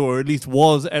streaming show, or at least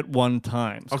was at one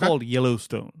time. It's called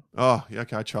Yellowstone. Oh, yeah,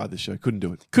 okay, I tried this show. Couldn't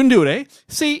do it. Couldn't do it, eh?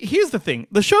 See, here's the thing.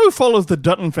 The show follows the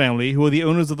Dutton family, who are the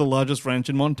owners of the largest ranch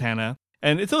in Montana.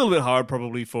 And it's a little bit hard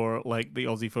probably for like the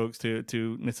Aussie folks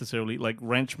to necessarily like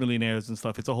ranch millionaires and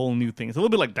stuff. It's a whole new thing. It's a little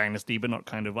bit like Dynasty, but not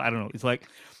kind of. I don't know. It's like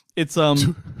it's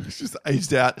It's just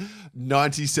aged out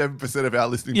 97% of our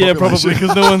listening yeah, population. probably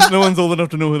because no one's old enough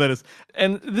to know who that is.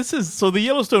 And this is so the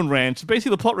Yellowstone Ranch.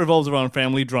 Basically, the plot revolves around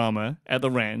family drama at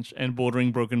the ranch and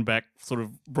bordering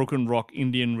Broken Rock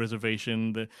Indian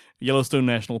Reservation, the Yellowstone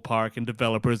National Park, and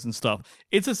developers and stuff.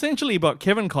 It's essentially about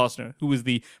Kevin Costner, who is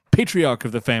the patriarch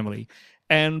of the family.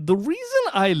 And the reason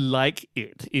I like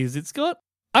it is I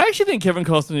actually think Kevin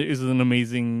Costner is an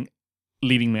amazing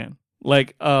leading man.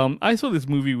 Like, I saw this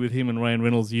movie with him and Ryan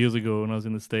Reynolds years ago when I was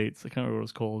in the States. I can't remember what it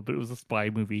was called, but it was a spy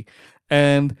movie.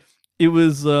 And it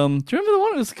was, do you remember the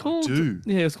one? It was called...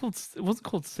 Yeah, it wasn't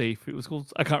called Safe. It was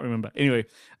called... I can't remember. Anyway.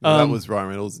 That was Ryan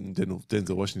Reynolds and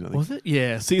Denzel Washington, I think. Was it?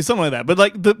 Yeah, see, something like that. But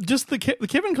like, the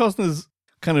Kevin Costner's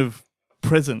kind of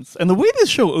presence. And the way this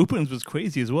show opens was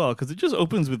crazy as well, because it just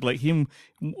opens with like him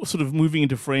sort of moving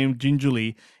into frame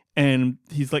gingerly, and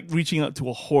he's like reaching out to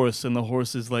a horse, and the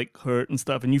horse is like hurt and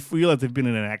stuff, and you feel like they've been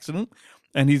in an accident,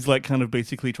 and he's like kind of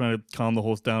basically trying to calm the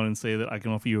horse down and say that I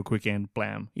can offer you a quick end,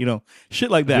 blam,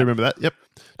 shit like that. Do you remember that?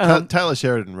 Yep. Taylor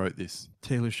Sheridan wrote this.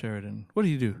 Taylor Sheridan. What did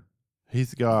he do? He's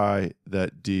the guy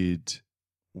that did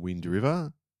Wind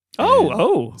River.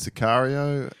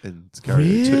 Sicario. And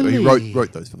Sicario 2. He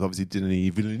wrote those films. Obviously, Denis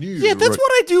Villeneuve. Yeah, that's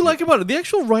what I do like about it. The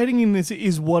actual writing in this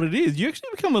is what it is. You actually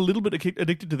become a little bit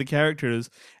addicted to the characters,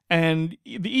 and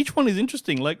each one is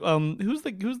interesting. Like, who's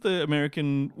the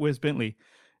American Wes Bentley,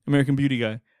 American Beauty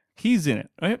guy? He's in it,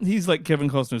 right? He's like Kevin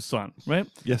Costner's son, right?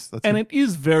 Yes, that's and it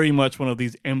is very much one of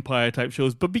these Empire type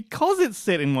shows. But because it's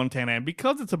set in Montana, and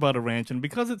because it's about a ranch, and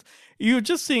because you're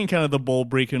just seeing kind of the ball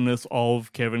breakerness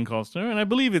of Kevin Costner, and I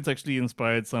believe it's actually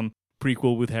inspired some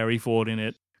prequel with Harry Ford in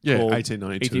it. Yeah,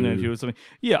 1892 or something.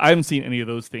 Yeah, I haven't seen any of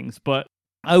those things, but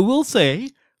I will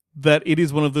say that it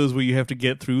is one of those where you have to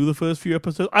get through the first few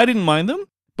episodes. I didn't mind them,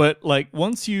 but like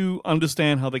once you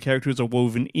understand how the characters are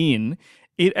woven in,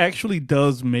 it actually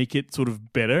does make it sort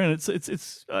of better, and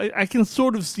I can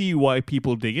sort of see why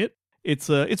people dig it. It's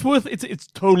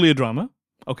totally a drama,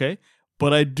 okay,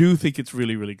 but I do think it's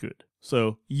really, really good.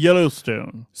 So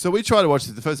Yellowstone. So we tried to watch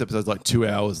it. The first episode's like 2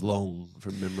 hours long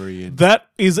from memory, and that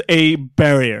is a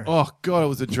barrier. Oh god, it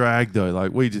was a drag though.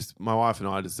 Like my wife and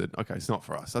I just said, okay, it's not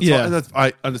for us.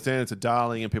 I understand it's a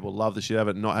darling, and people love the shit out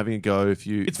of it. Not having a go if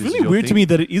you. It's really weird to me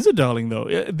that it is a darling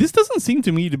though. This doesn't seem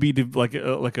to me to be like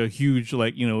a huge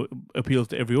appeals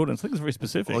to every audience. I think it's very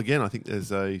specific. Well, again, I think there's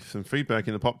some feedback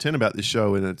in the Pop 10 about this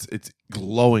show, and it's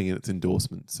glowing in its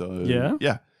endorsement. So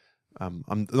yeah.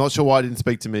 I'm not sure why it didn't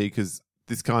speak to me, because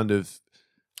this kind of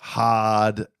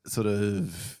hard, sort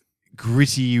of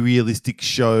gritty, realistic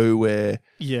show where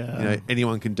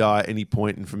anyone can die at any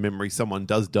point, and from memory, someone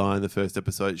does die in the first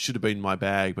episode. It should have been my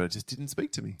bag, but it just didn't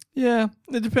speak to me. Yeah,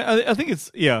 it depends. I think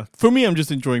it's for me. I'm just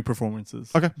enjoying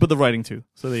performances. Okay, but the writing too.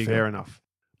 So there you go. Fair enough.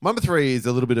 Number 3 is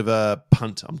a little bit of a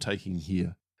punt I'm taking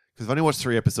here, because I've only watched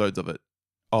 3 episodes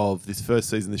of this first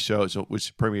season of the show,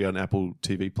 which premiered on Apple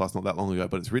TV Plus not that long ago,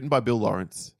 but it's written by Bill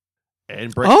Lawrence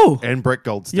and Brett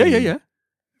Goldstein. Yeah.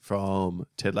 From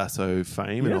Ted Lasso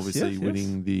fame, and obviously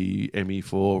winning the Emmy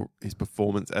for his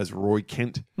performance as Roy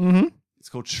Kent. Mm-hmm. It's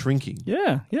called Shrinking.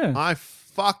 Yeah. I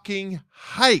fucking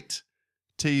hate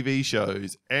TV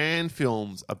shows and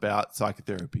films about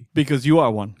psychotherapy. Because you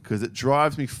are one. Because it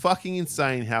drives me fucking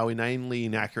insane how inanely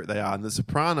inaccurate they are. And The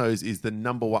Sopranos is the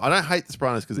number one. I don't hate The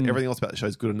Sopranos because everything else about the show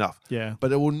is good enough. Yeah.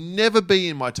 But it will never be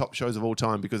in my top shows of all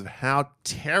time because of how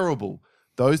terrible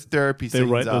those therapy scenes are.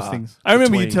 They write those things. I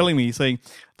remember you telling me, saying,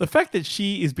 the fact that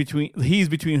he's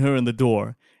between her and the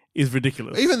door is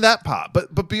ridiculous. Even that part,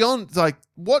 but beyond, like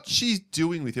what she's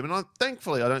doing with him, and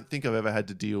thankfully I don't think I've ever had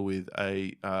to deal with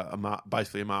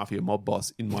basically a mafia mob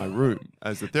boss in my room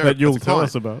as a therapist. That you'll tell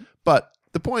us about. But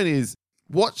the point is,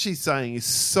 what she's saying is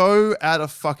so out of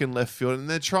fucking left field, and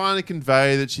they're trying to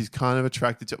convey that she's kind of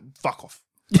attracted to. Fuck off.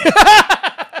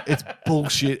 It's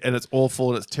bullshit, and it's awful,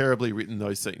 and it's terribly written,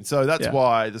 those scenes. So that's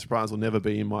why The Sopranos will never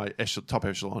be in my top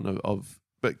echelon of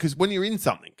but because when you're in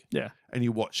something, and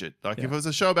you watch it, like if it was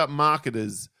a show about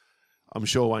marketers, I'm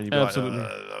sure one you'd be absolutely.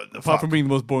 Like, apart from being the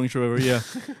most boring show ever,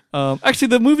 actually,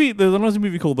 there's another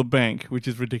movie called The Bank, which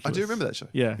is ridiculous. I do remember that show.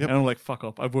 Yeah, and I'm like, fuck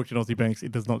off. I've worked in Aussie banks.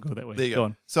 It does not go that way. There you go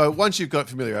on. So once you've got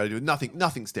familiarity with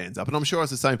nothing stands up, and I'm sure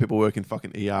it's the same people work in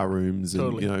fucking ER rooms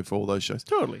and for all those shows.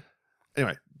 Totally.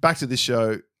 Anyway, back to this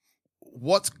show.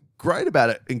 What's great about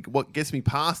it, and what gets me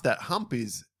past that hump,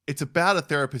 is it's about a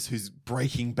therapist who's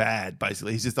Breaking Bad,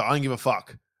 basically. He's just like, I don't give a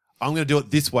fuck. I'm going to do it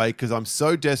this way because I'm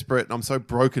so desperate and I'm so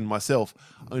broken myself.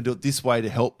 I'm going to do it this way to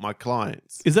help my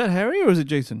clients. Is that Harry or is it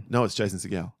Jason? No, it's Jason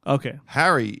Segel. Okay.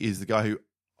 Harry is the guy who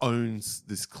owns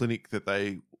this clinic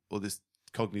this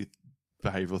cognitive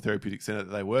behavioral therapeutic center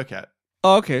that they work at.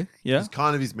 Oh, okay. Yeah. He's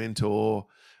kind of his mentor.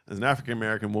 There's an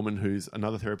African-American woman who's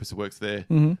another therapist who works there.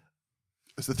 Mm-hmm.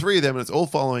 It's the 3 of them, and it's all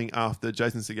following after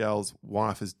Jason Segel's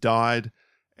wife has died,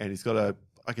 and he's got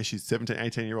I guess she's 17,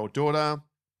 18-year-old daughter.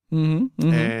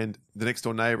 And the next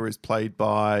door neighbor is played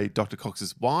by Dr.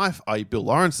 Cox's wife, i.e. Bill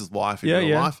Lawrence's wife in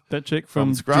real life. That chick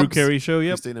from Scrubs, Drew Carey show,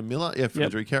 Christina Miller, from the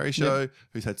Drew Carey show,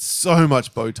 who's had so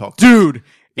much Botox. Dude,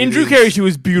 in Drew Carey, she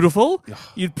was beautiful.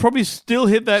 You'd probably still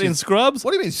hit that in Scrubs.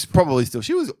 What do you mean probably still?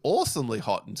 She was awesomely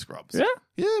hot in Scrubs. Yeah?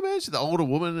 Yeah, man. She's the older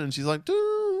woman, and she's like,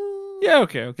 yeah,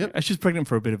 okay. Yep. She's pregnant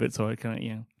for a bit of it, so I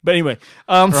kind of, But anyway.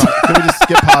 Right, can we just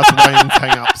get past Wayne's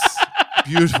hang-ups?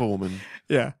 Beautiful woman.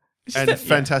 Yeah. And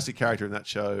fantastic character in that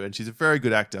show, and she's a very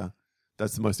good actor.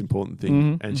 That's the most important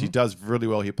thing. And she does really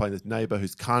well here playing this neighbor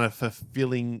who's kind of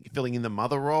filling in the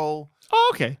mother role.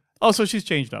 Oh, okay. Oh, so she's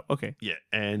changed up. Okay. Yeah,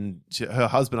 and her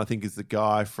husband, I think, is the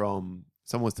guy from...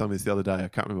 Someone was telling me this the other day. I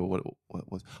can't remember what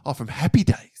it was. Oh, from Happy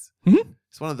Days.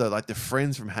 It's one of the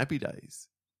friends from Happy Days.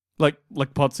 Like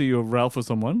Potsy or Ralph or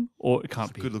someone? Or it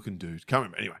can't be. Good-looking dude. Can't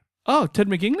remember. Anyway. Oh, Ted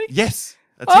McGinley? Yes.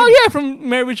 That's him. Yeah, from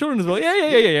Married with Children as well.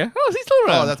 Yeah. Oh, is he still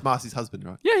around? Oh, that's Marcy's husband,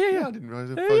 right? Yeah. I didn't realize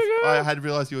it. There you go. I had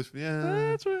realized he was... Yeah.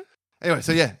 That's right. Anyway,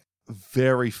 so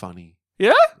very funny.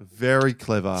 Yeah? Very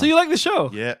clever. So you like the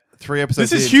show? Yeah. 3 episodes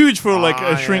This is huge for like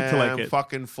a shrink to like it.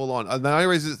 Fucking full on. And the only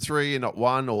reason it's 3 and not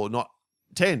 1 or not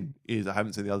 10 is I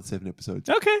haven't seen the other 7 episodes.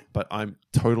 Okay. But I'm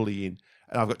totally in.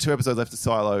 And I've got 2 episodes left of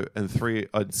Silo and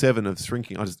 7 of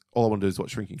Shrinking. All I want to do is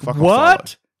watch Shrinking. Fuck off What?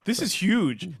 Silo. This is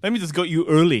huge. That means it's got you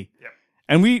early. Yep.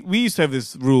 And we used to have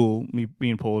this rule, me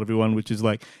and Paul, everyone, which is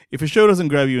like, if a show doesn't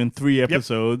grab you in 3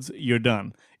 episodes, you're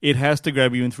done. It has to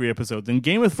grab you in 3 episodes. And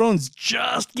Game of Thrones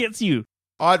just gets you.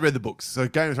 I'd read the books, so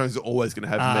Game of Thrones is always going to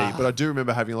have me. But I do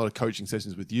remember having a lot of coaching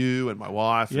sessions with you and my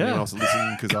wife and everyone else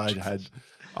listening because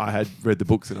I had read the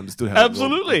books and understood how it was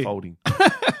unfolding.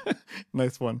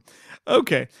 Nice one.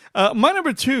 Okay. My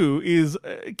number 2 is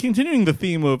continuing the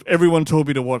theme of everyone told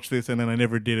me to watch this and then I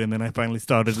never did and then I finally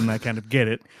started and I kind of get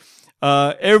it.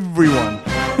 Everyone.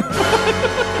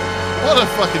 What a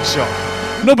fucking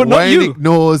shock. No, but not you. Wayne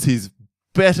ignores his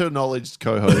better knowledged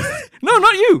co-host. No,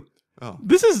 not you. Oh.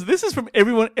 This is from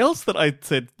everyone else that I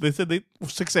said. They said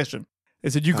Succession.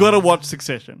 They said you got to watch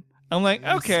Succession. I'm like,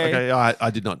 okay. Okay, I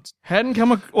did not. I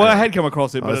had come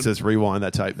across it. But let's just rewind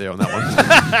that tape there on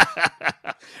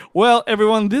that one. Well,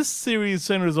 everyone, this series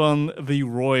centers on the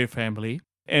Roy family,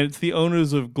 and it's the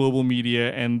owners of global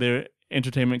media and their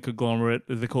entertainment conglomerate.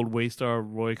 They're called Waystar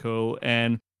Royco,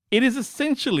 and it is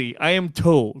essentially, I am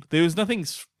told, there is nothing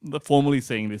formally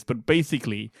saying this, but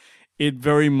basically, it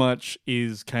very much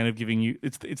is kind of giving you,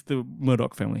 it's the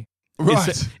Murdoch family.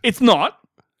 Right. It's not,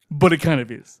 but it kind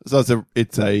of is. So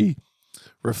it's a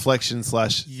reflection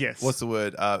 / yes. What's the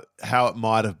word? How it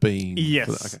might have been.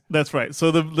 Yes, that's right. So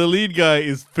the lead guy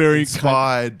is very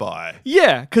inspired by.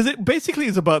 Yeah, because it basically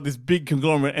is about this big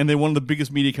conglomerate, and they're one of the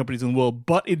biggest media companies in the world.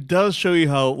 But it does show you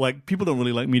how like people don't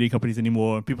really like media companies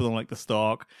anymore. People don't like the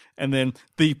stock, and then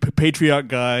the patriarch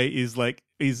guy is like.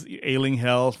 He's ailing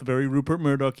health, very Rupert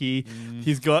Murdoch-y.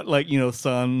 He's got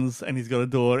sons and he's got a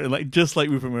daughter, and like just like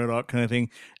Rupert Murdoch kind of thing.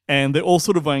 And they're all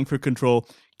sort of vying for control.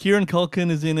 Kieran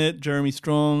Culkin is in it, Jeremy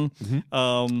Strong,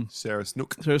 Sarah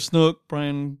Snook,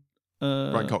 Brian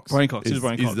Cox. He's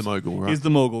the mogul, right? He's the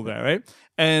mogul guy, right?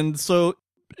 And so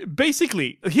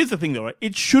basically, here's the thing though, right?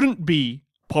 It shouldn't be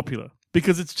popular.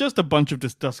 Because it's just a bunch of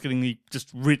disgustingly just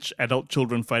rich adult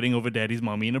children fighting over daddy's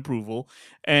mommy and approval.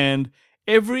 And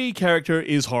every character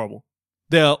is horrible.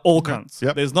 They are all cunts.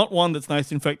 Yep. There's not one that's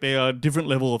nice. In fact, they are a different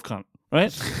level of cunt,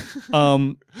 right?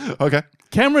 Okay.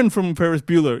 Cameron from Ferris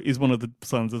Bueller is one of the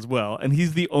sons as well. And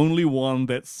he's the only one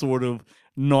that's sort of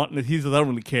not... I don't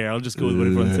really care. I'll just go with what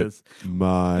everyone says.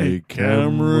 My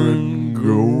Cameron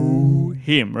go.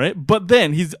 Him, right? But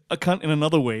then he's a cunt in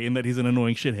another way in that he's an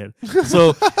annoying shithead.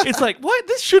 So it's like, what?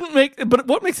 This shouldn't make... But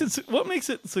what makes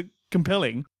it so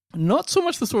compelling? Not so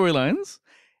much the storylines.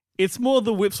 It's more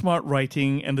the whip-smart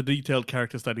writing and the detailed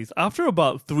character studies. After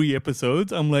about 3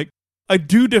 episodes, I'm like, I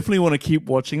do definitely want to keep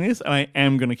watching this, and I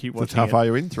am going to keep watching it. How far are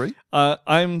you in? 3?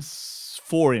 I'm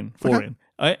 4 in.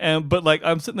 I am, but like,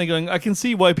 I'm sitting there going, I can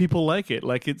see why people like it.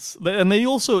 Like, it's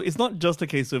not just a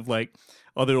case of like,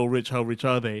 oh, they're all rich, how rich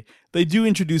are they? They do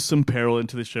introduce some peril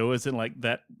into the show, as in like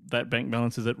that bank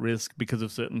balance is at risk because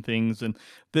of certain things. And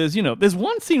there's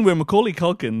one scene where Macaulay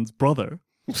Culkin's brother...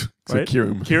 Right?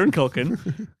 Kieran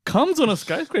Culkin comes on a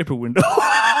skyscraper window.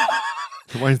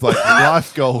 Wayne's like,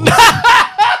 life goals.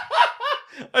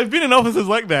 I've been in offices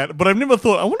like that, but I've never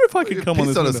thought, I wonder if I could come on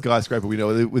this on window. a skyscraper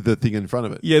window with the thing in front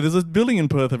of it. Yeah, there's a building in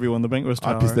Perth, everyone, the Bankwest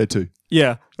Tower. I pissed there too.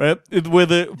 Yeah, right? Where you're going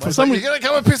to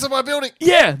come and piss on my building?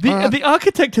 Yeah, the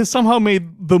architect has somehow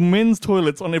made the men's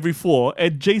toilets on every floor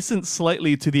adjacent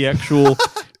slightly to the actual...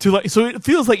 so it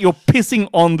feels like you're pissing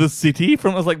on the city. I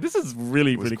was like, this is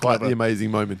really, really quite clever. the amazing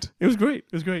moment. It was great.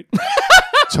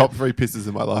 top 3 pisses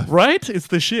in my life. Right? It's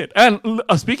the shit. And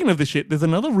speaking of the shit, there's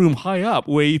another room high up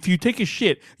where if you take a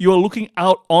shit, you are looking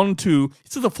out onto,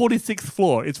 this is the 46th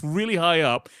floor. It's really high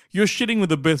up. You're shitting with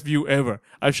the best view ever.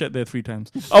 I've shat there 3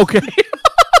 times. Okay.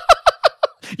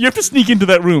 You have to sneak into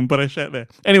that room, but I shat there.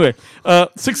 Anyway,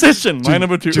 Succession, my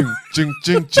number 2.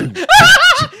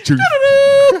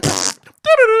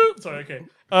 Sorry, okay.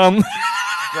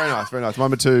 Very nice, very nice. My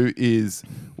number 2 is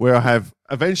where I have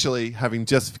eventually, having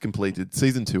just completed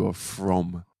season 2 of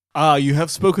From. You have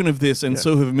spoken of this, and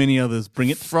so have many others. Bring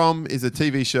it. From is a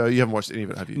TV show. You haven't watched any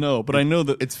of it, have you? No, but I know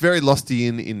that it's very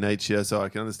Lostian in nature, so I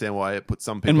can understand why it puts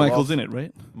some people and Michael's off. in it,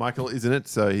 right? Michael is in it,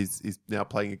 so he's now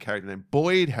playing a character named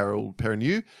Boyd, Harold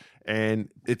Perrineau, and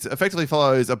it effectively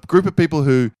follows a group of people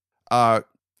who are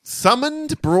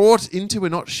summoned, brought into, we're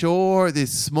not sure,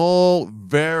 this small,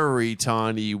 very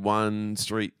tiny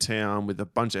one-street town with a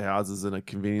bunch of houses and a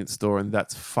convenience store, and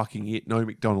that's fucking it. No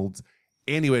McDonald's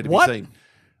anywhere to be seen.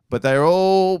 But they're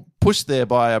all pushed there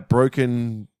by a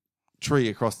broken tree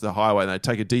across the highway, and they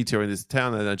take a detour in this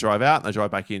town, and then they drive out, and they drive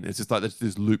back in. It's just like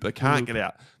this loop. They can't get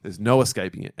out. There's no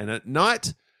escaping it. And at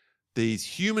night, these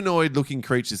humanoid-looking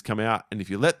creatures come out, and if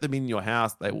you let them in your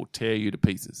house, they will tear you to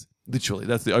pieces. Literally,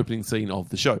 that's the opening scene of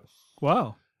the show.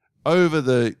 Wow. Over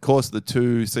the course of the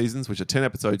 2 seasons, which are 10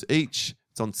 episodes each,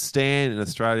 it's on Stan in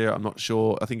Australia. I'm not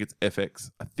sure. I think it's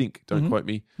FX. Don't quote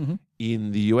me.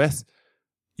 In the US.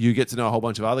 You get to know a whole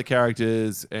bunch of other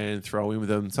characters and throw in with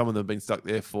them. Some of them have been stuck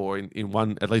there for,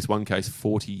 at least one case,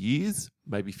 40 years,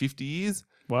 maybe 50 years.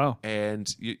 Wow.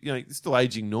 And you know, you're still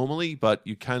aging normally, but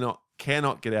you cannot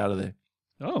get out of there.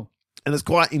 Oh. And it's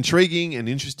quite intriguing and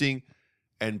interesting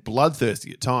and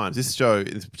bloodthirsty at times. This show,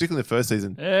 particularly the first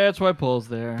season, that's why Paul's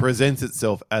there, presents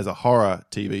itself as a horror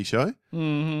TV show.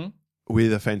 Mm-hmm.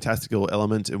 With a fantastical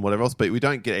element and whatever else, but we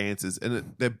don't get answers.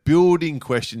 And they're building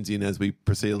questions in as we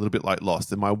proceed, a little bit like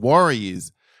Lost. And my worry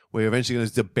is we're eventually going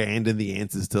to just abandon the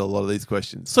answers to a lot of these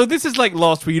questions. So this is like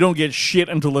Lost, where you don't get shit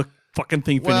until the fucking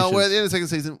thing finishes. Well, we're at the end of the second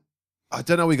season. I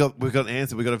don't know. We've got an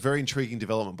answer. We got a very intriguing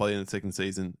development by the end of the second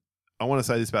season. I want to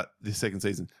say this about this second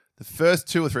season. The first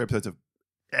 2 or 3 episodes are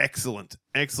excellent,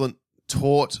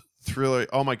 taut thriller.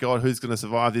 Oh my God, who's going to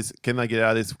survive this? Can they get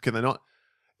out of this? Can they not?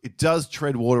 It does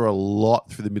tread water a lot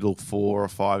through the middle 4 or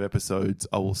 5 episodes,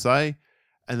 I will say.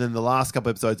 And then the last couple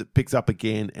episodes, it picks up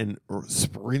again and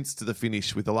sprints to the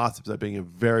finish, with the last episode being a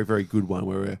very, very good one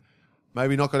where we're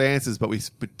maybe not got answers, but we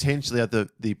potentially have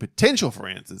the potential for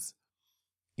answers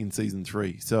in season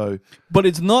 3. So, but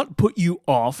it's not put you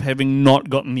off having not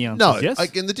gotten the answers, no, yes?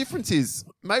 And the difference is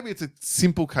maybe it's a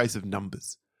simple case of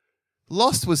numbers.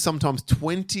 Lost was sometimes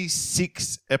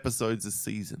 26 episodes a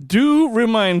season. Do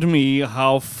remind me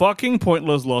how fucking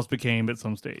pointless Lost became at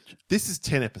some stage. This is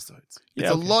 10 episodes. Yeah,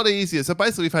 it's a lot easier. So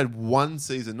basically we've had 1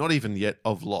 season, not even yet,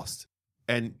 of Lost.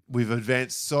 And we've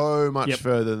advanced so much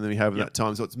further than we have in that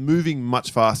time. So it's moving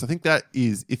much faster. I think that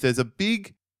is, if there's a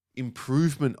big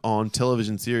improvement on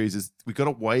television series, is we got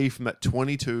away from that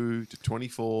 22 to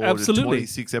 24 to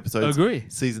 26 episodes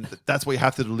season. That's what you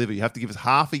have to deliver. You have to give us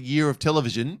half a year of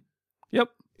television. Yep.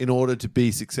 In order to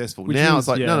be successful. Now it's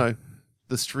like, no.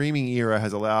 The streaming era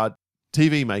has allowed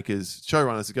TV makers,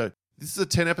 showrunners to go, this is a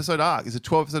 10-episode arc. It's a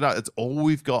 12-episode arc. That's all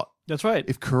we've got. That's right.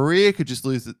 If Korea could just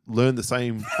learn the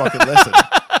same fucking lesson,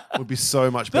 it would be so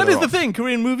much better. That is the thing.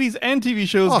 Korean movies and TV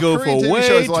shows go Korean for TV way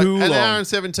shows like too long. An hour and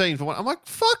 17 for one. I'm like,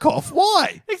 fuck off.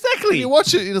 Why? Exactly. You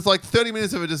watch it and it's like 30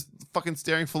 minutes of it just fucking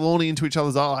staring forlornly into each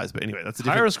other's eyes. But anyway, that's a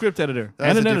different... Hire a script editor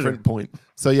and an editor. Different point.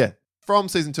 So yeah. From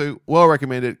season 2, well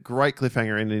recommended. Great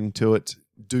cliffhanger ending to it.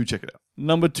 Do check it out.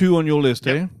 Number 2 on your list,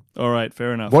 eh? All right,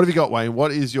 fair enough. What have you got, Wayne?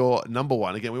 What is your number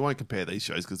 1? Again, we won't compare these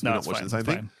shows because we're not watching the same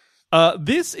thing.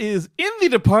 This is in the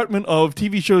department of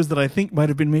TV shows that I think might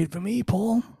have been made for me,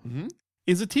 Paul. Mm-hmm.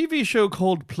 Is a TV show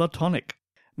called Platonic.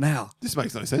 Now, this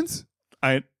makes no sense.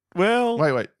 Wait.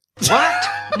 What?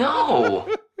 No.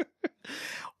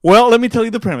 Well, let me tell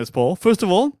you the premise, Paul. First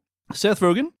of all, Seth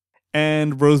Rogen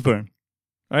and Rose Byrne.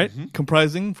 Right? Mm-hmm.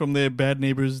 Comprising from their Bad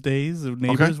Neighbors days of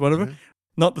Neighbors, whatever. Okay.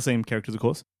 Not the same characters, of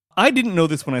course. I didn't know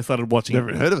this when I started watching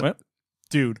Never heard of it. Right?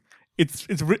 Dude,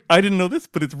 I didn't know this,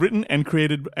 but it's written and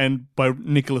created by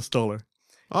Nicholas Stoller.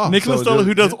 Oh, Nicholas Stoller,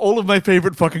 who does all of my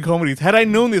favorite fucking comedies. Had I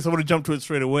known this, I would have jumped to it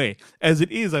straight away. As it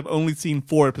is, I've only seen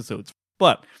 4 episodes.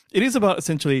 But it is about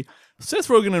essentially Seth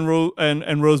Rogen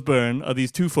and Rose Byrne are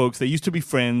these 2 folks. They used to be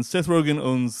friends. Seth Rogen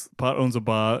owns a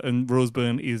bar, and Rose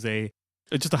Byrne is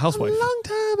just a housewife. A long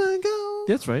time ago.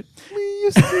 That's right. We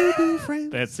used to be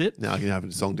friends. That's it. Now I can have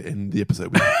a song to end the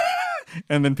episode with.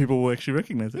 And then people will actually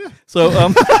recognize it. Yeah. So,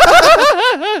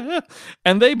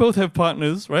 and they both have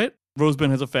partners, right? Rose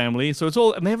Byrne has a family. So it's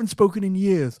all, and they haven't spoken in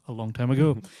years, a long time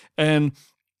ago. And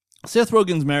Seth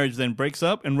Rogen's marriage then breaks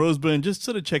up, and Rose Byrne just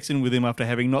sort of checks in with him after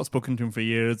having not spoken to him for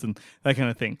years and that kind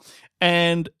of thing.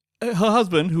 And her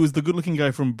husband, who is the good-looking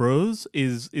guy from Bros,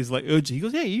 is like urging. He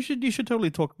goes, "Yeah, you should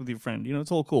totally talk with your friend. You know,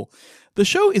 it's all cool." The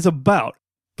show is about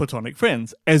platonic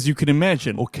friends, as you can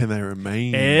imagine. Or can they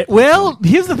remain? Well,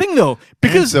 here's the thing, though,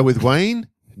 because so with Wayne,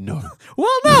 no.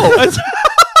 Well, no.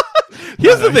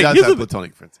 Here's the thing. Here's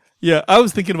platonic friends. Yeah, I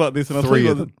was thinking about this, and I was Three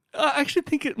thinking of about I actually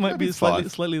think it might Maybe be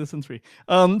five. slightly less than 3.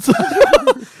 Well,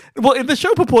 the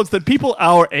show purports that people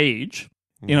our age,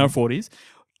 in our 40s,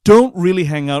 don't really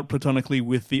hang out platonically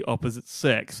with the opposite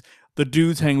sex. The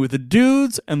dudes hang with the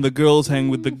dudes, and the girls hang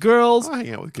with the girls. I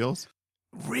hang out with girls.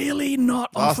 Really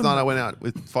not Last often. night I went out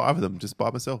with 5 of them just by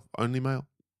myself. Only male.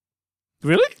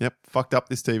 Really? Yep. Fucked up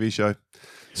this TV show.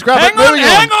 Scrap Hang it. Moving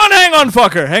on,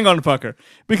 fucker.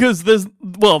 Because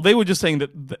they were just saying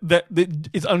that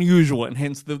it's unusual, and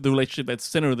hence the relationship that's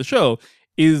center of the show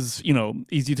is,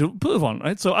 easy to put on,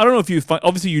 right? So I don't know if you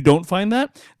obviously you don't find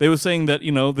that. They were saying that,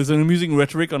 there's an amusing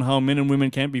rhetoric on how men and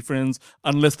women can't be friends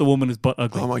unless the woman is butt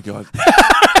ugly. Oh my God.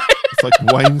 It's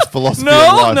like Wayne's philosophy of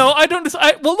life. No, I don't.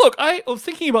 Well, look, I was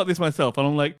thinking about this myself, and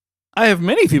I'm like, I have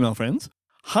many female friends.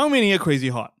 How many are crazy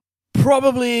hot?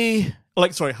 Probably,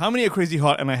 how many are crazy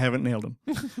hot and I haven't nailed them?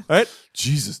 All right?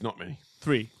 Jesus, not me.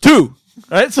 3. 2. All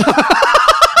right? So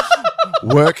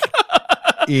Work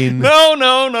in No,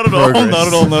 not at all. progress.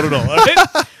 Not at all. All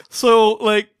right? So,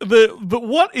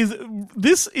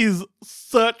 this is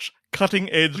such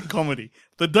cutting edge comedy.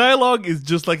 The dialogue is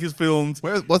just like his films.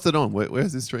 What's it on?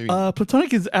 Where's this streaming?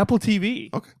 Platonic is Apple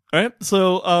TV. Okay. Right?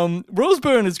 So, Rose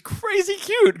Byrne is crazy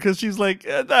cute because she's like,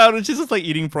 and she's just like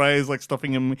eating fries, like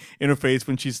stuffing them in her face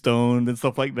when she's stoned and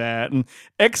stuff like that. And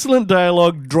excellent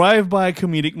dialogue, drive-by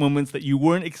comedic moments that you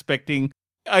weren't expecting.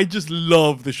 I just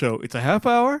love the show. It's a half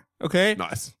hour. Okay.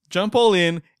 Nice. Jump all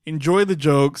in, enjoy the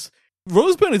jokes.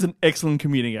 Rose Byrne is an excellent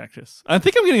comedic actress. I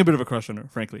think I'm getting a bit of a crush on her,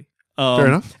 frankly. Fair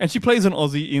enough. And she plays an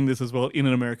Aussie in this as well, in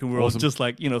an American world. Awesome. Just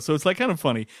like, so it's like kind of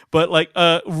funny, but like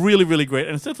really, really great.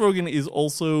 And Seth Rogen is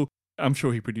also, I'm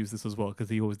sure he produced this as well because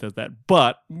he always does that,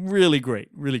 but really great,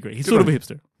 really great. He's sort of a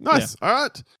hipster. Nice. Yeah. All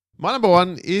right. My number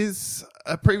 1 is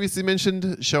a previously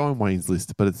mentioned show on Wayne's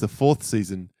list, but it's the 4th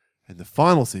season and the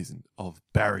final season of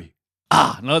Barry.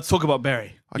 Now let's talk about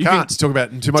Barry. I can't talk about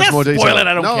it in too much more detail. Spoil it,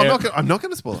 I don't care. I'm not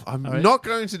going to spoil it. I'm not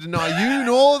going to deny you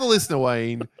nor the listener,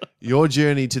 Wayne, your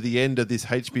journey to the end of this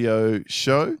HBO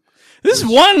show. This is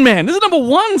one, man. This is number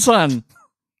 1, son.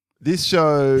 This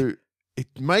show, it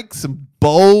makes some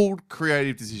bold,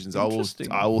 creative decisions. I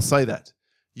will say that.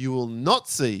 You will not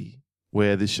see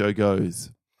where this show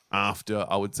goes after,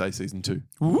 I would say, season 2.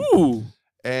 Ooh.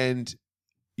 And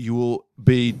you will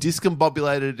be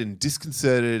discombobulated and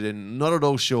disconcerted and not at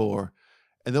all sure.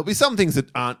 And there'll be some things that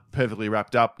aren't perfectly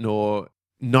wrapped up nor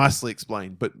nicely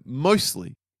explained, but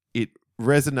mostly it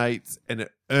resonates and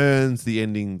it earns the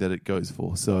ending that it goes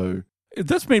for. So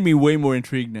that's made me way more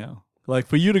intrigued now. Like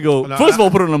for you to go, first of all,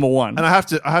 put it on number 1. And I have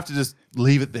to just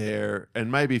leave it there.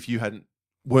 And maybe if you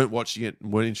weren't watching it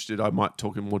and weren't interested, I might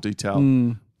talk in more detail.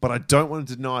 But I don't want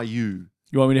to deny you.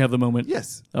 You want me to have the moment?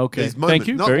 Yes. Okay. Thank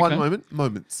you. Not Very one kind. moment,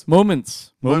 moments.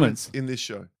 Moments in this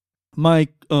show.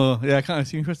 Mike, I can't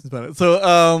ask you any questions about it.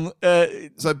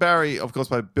 So Barry, of course,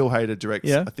 by Bill Hader, directs,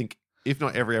 Yeah. I think, if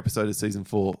not every episode of season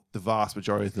 4, the vast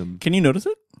majority of them. Can you notice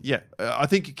it? Yeah. I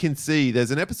think you can see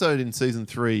there's an episode in season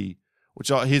 3, which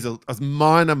here's a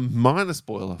minor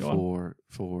spoiler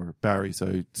for Barry.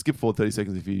 So skip forward 30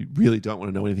 seconds if you really don't want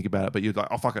to know anything about it, but you're like,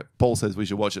 oh, fuck it. Paul says we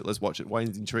should watch it. Let's watch it.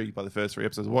 Wayne's intrigued by the first 3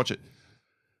 episodes. Watch it.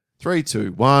 3,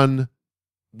 2, 1,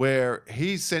 where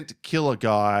he's sent to kill a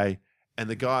guy and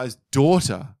the guy's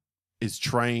daughter is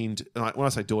trained, like when I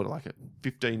say daughter, like a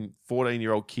 15,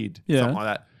 14-year-old kid, something like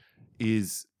that,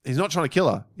 he's not trying to kill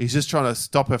her. He's just trying to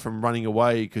stop her from running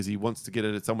away because he wants to get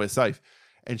her to somewhere safe.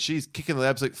 And she's kicking the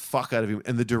absolute fuck out of him.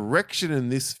 And the direction in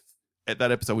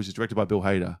that episode, which is directed by Bill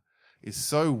Hader, is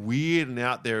so weird and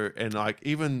out there. And like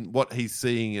even what he's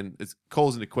seeing, and it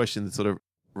calls into question the sort of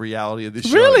reality of this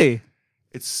show. Really?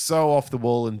 It's so off the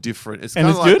wall and different. It's And kind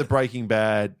of it's like good? the Breaking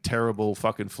Bad terrible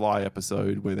fucking fly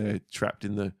episode where they're trapped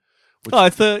in the.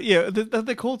 It's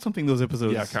they're called something, those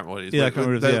episodes. Yeah, I can't remember what it is. Yeah, I can't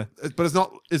remember what it is, But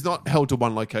it's not held to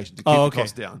one location to keep the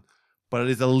cost down. But it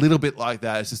is a little bit like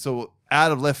that. It's just so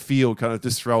out of left field, kind of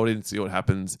just throw it in and see what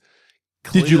happens.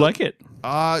 Did you like it?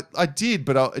 I did,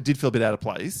 but it did feel a bit out of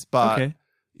place. But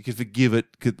you could forgive it.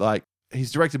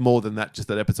 He's directed more than that, just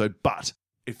that episode. But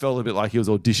it felt a bit like he was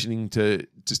auditioning to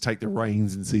just take the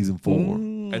reins in season 4.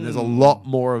 And there's a lot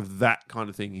more of that kind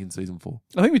of thing in season 4.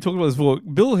 I think we talked about this before.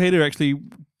 Bill Hader actually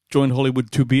joined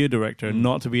Hollywood to be a director,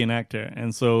 not to be an actor.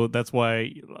 And so that's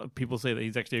why people say that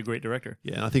he's actually a great director.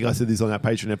 Yeah, and I think I said this on our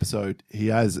Patreon episode. He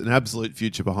has an absolute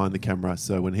future behind the camera.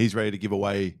 So when he's ready to give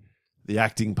away the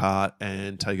acting part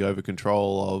and take over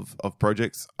control of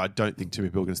projects, I don't think too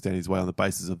many people are going to stand his way on the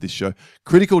basis of this show.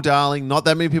 Critical Darling, not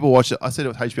that many people watch it. I said it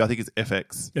with HBO. I think it's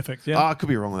FX. FX, yeah. I could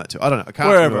be wrong on that too. I don't know. I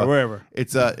can't remember. Wherever.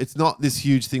 It's not this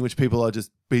huge thing which people are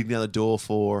just beating down the door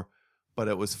for, but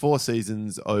it was 4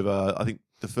 seasons over, I think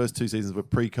the first 2 seasons were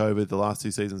pre-COVID, the last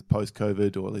 2 seasons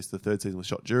post-COVID, or at least the 3rd season was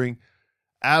shot during.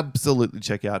 Absolutely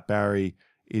check out Barry.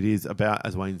 It is about,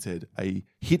 as Wayne said, a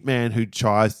hitman who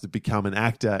tries to become an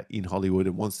actor in Hollywood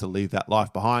and wants to leave that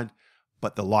life behind,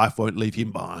 but the life won't leave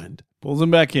him behind. Pulls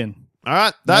him back in. All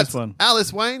right, that's Nice one.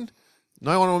 Alice, Wayne.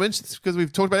 No one will mention this because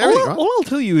we've talked about everything, right? All I'll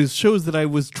tell you is shows that I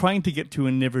was trying to get to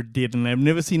and never did, and I've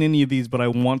never seen any of these, but I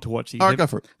want to watch these. All right, go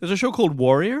for it. There's a show called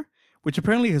Warrior, which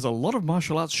apparently has a lot of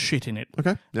martial arts shit in it.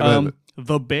 Okay, never heard of it.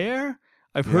 The Bear.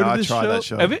 I've heard of this show. I tried that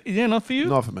show. Have it? Yeah, not for you?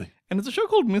 Not for me. And it's a show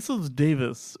called Mrs.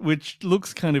 Davis, which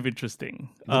looks kind of interesting.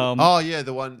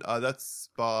 The one that's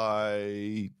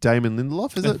by Damon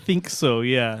Lindelof, is I it? think so,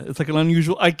 yeah. It's like an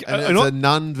unusual... It's a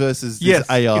nun versus this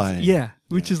AI.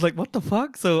 Which is like, what the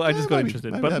fuck? So I just got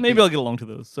interested. But maybe I'll get along to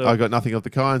those. So. I got nothing of the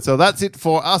kind. So that's it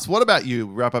for us. What about you?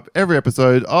 We wrap up every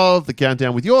episode of The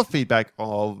Countdown with your feedback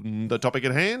on the topic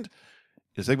at hand.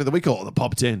 Your segment that we call the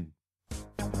Pop 10.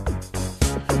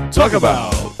 Talk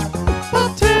about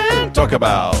Pop 10. Talk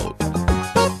about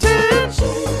Pop 10.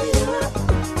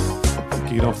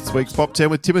 Kicking off this week's Pop 10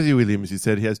 with Timothy Williams, who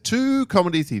said he has 2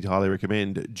 comedies he'd highly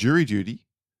recommend. Jury Duty,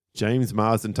 James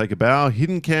Marsden Take a Bow,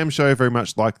 Hidden Cam show, very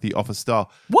much like The Office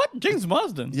style. What? James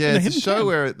Marsden? Yeah, it's a show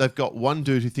where they've got one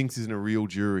dude who thinks he's in a real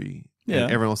jury. Yeah.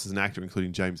 And everyone else is an actor,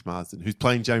 including James Marsden, who's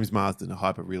playing James Marsden, a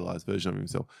hyper-realized version of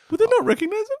himself. Would they not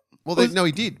recognize him? Well, no,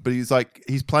 he did, but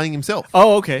he's playing himself.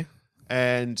 Oh, okay.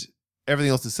 And everything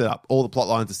else is set up. All the plot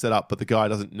lines are set up, but the guy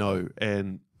doesn't know.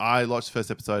 And I watched the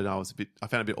first episode and I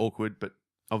found it a bit awkward, but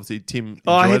obviously Tim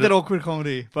I hate that awkward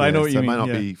comedy, but I know what you mean. It might not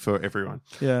be for everyone.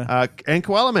 Yeah. And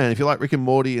Koala Man, if you like Rick and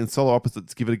Morty and Solar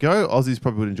Opposites, give it a go. Aussies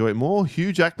probably would enjoy it more.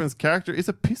 Hugh Jackman's character is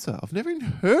a pisser. I've never even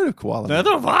heard of Koala Man.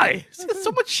 Neither have I. There's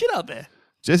so much shit out there.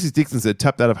 Jesse Dixon said,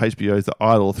 tapped out of HBO's The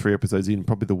Idol 3 episodes in.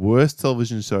 Probably the worst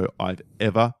television show I've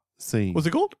ever seen. What's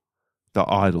it called? The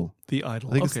Idol. The Idol.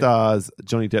 I think it stars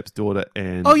Johnny Depp's daughter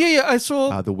and... Oh, yeah, I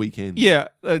saw... The Weeknd. Yeah,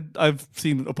 I've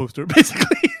seen a poster,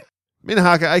 basically.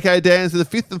 Minahaka, a.k.a. Dan, said the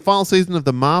 5th and final season of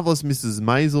The Marvelous Mrs.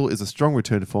 Maisel is a strong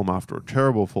return to form after a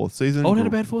terrible 4th season. Oh, it had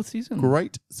a bad 4th season.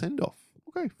 Great send-off.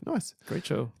 Okay, nice. Great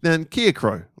show. Then Kia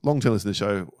Crow, long-term listener to the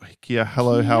show. Kia,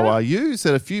 hello, how are you?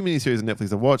 Said a few miniseries on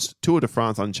Netflix I've watched. Tour de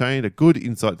France Unchained, a good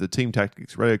insight to the team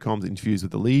tactics, radio comms interviews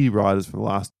with the lead riders from the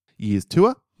last year's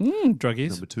tour.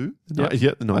 Druggies. Number 2,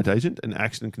 The Night Agent, an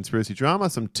action and conspiracy drama,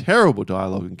 some terrible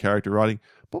dialogue and character writing,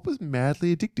 but was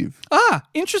madly addictive. Ah,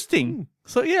 interesting.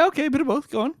 So, yeah, okay, a bit of both.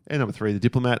 Go on. And number 3, The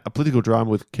Diplomat, a political drama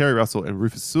with Kerry Russell and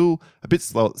Rufus Sewell. A bit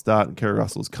slow at the start, and Kerry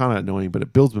Russell is kind of annoying, but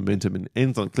it builds momentum and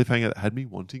ends on a cliffhanger that had me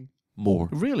wanting more.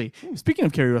 Really? Speaking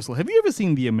of Kerry Russell, have you ever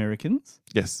seen The Americans?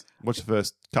 Yes. Watched the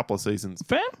first couple of seasons.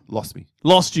 Fan? Lost me.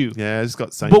 Lost you. Yeah, I just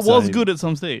got same. But was good at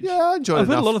some stage. Yeah, I enjoyed it. I've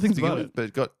heard a lot of things about it.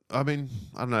 But I don't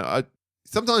know.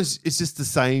 Sometimes it's just the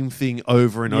same thing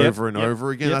over and over and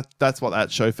over again. That's what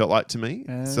that show felt like to me.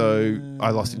 So I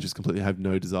lost interest completely. I have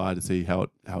no desire to see how it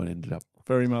ended up.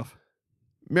 Very much.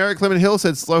 Mary Clement Hill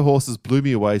said, Slow Horses blew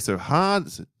me away so hard.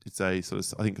 It's a sort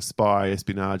of, I think, a spy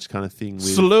espionage kind of thing. With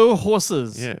Slow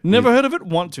Horses. Yeah. Never heard of it,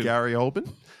 want to. Gary Oldman.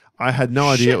 I had no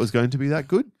idea it was going to be that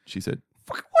good, she said.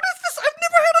 Fuck, what is this? I've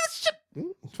never heard of this shit.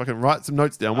 If I can write some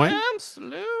notes down, Wayne. I am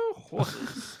Slow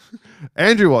Horses.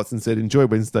 Andrew Watson said, enjoy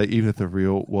Wednesday, even if the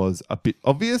reveal was a bit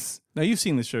obvious. Now, you've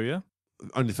seen this show, yeah?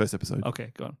 Only the first episode.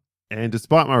 Okay, go on. And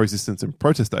despite my resistance and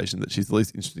protestation that she's the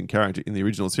least interesting character in the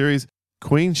original series,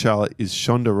 Queen Charlotte is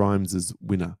Shonda Rhimes'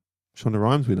 winner. Shonda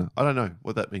Rhimes winner? I don't know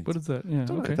what that means. What is that? Yeah,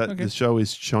 okay. The show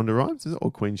is Shonda Rhimes, is it?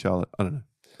 Or Queen Charlotte? I don't know.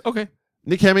 Okay.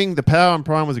 Nick Hemming, The Power and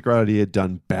Prime was a great idea,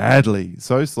 done badly.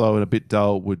 So slow and a bit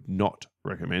dull, would not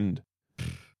recommend.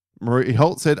 Marie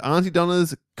Holt said, Auntie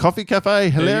Donna's Coffee Cafe,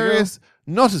 hilarious.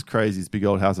 Not as crazy as Big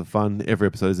Old House of Fun. Every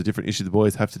episode is a different issue the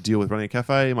boys have to deal with running a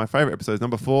cafe. My favourite episode is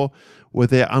number 4, where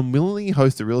they unwillingly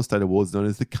host a real estate awards known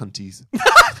as the Cunties.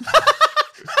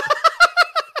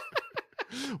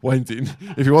 Wayne's in.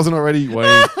 If he wasn't already,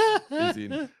 Wayne is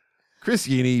in. Chris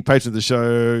Yini, patron of the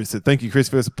show, said, thank you, Chris,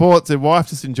 for your support. Said, wife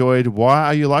just enjoyed Why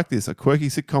Are You Like This? A quirky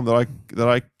sitcom that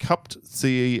I could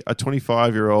see a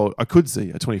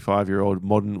 25-year-old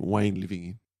modern Wayne living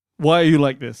in. Why are you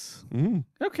like this? Mm.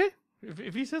 Okay.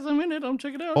 If he says I'm in it, I'll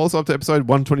check it out. Also up to episode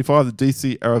 125, the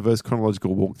DC Arrowverse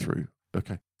chronological walkthrough.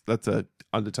 Okay. That's a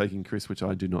undertaking, Chris, which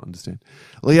I do not understand.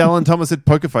 Lee Allen Thomas said,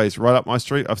 Poker Face, right up my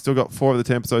street. I've still got 4 of the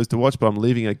 10 episodes to watch, but I'm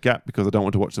leaving a gap because I don't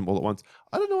want to watch them all at once.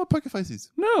 I don't know what Poker Face is.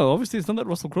 No, obviously it's not that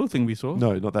Russell Crowe thing we saw.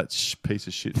 No, not that piece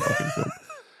of shit fucking film.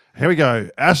 Here we go.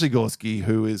 Ashley Gorski,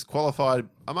 who is qualified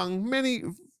among many,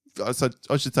 so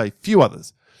I should say few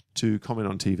others, to comment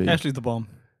on TV. Ashley's the bomb.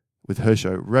 With her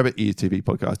show, Rabbit Ears TV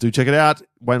podcast. Do check it out.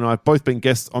 Wayne and I have both been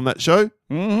guests on that show.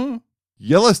 Mm-hmm.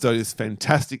 Yellowstone is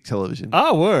fantastic television.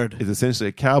 Word. It's essentially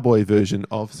a cowboy version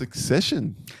of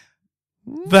Succession.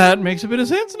 That makes a bit of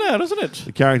sense now, doesn't it?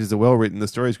 The characters are well written, the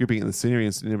story is gripping, and the scenery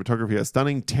and cinematography are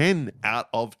stunning. 10 out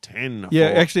of 10. Yeah,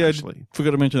 actually, I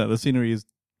forgot to mention that. The scenery is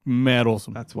mad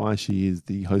awesome. That's why she is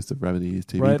the host of Rabbit Ears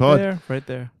TV right pod. Right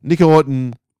there. Nick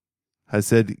Orton has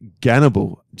said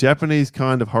Gannibal, Japanese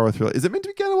kind of horror thriller. Is it meant to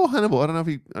be Gannibal or Hannibal? I don't know if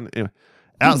he... Anyway.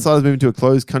 Outsiders moving to a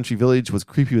closed country village was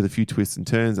creepy with a few twists and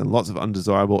turns and lots of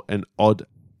undesirable and odd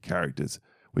characters.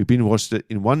 We binge-watched it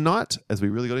in one night as we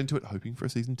really got into it, hoping for a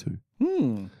season 2.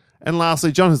 And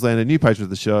lastly, John has landed, new patron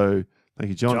of the show. Thank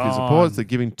you, John, for your support. So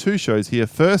giving 2 shows here.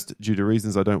 First, due to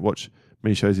reasons I don't watch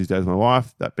many shows these days with my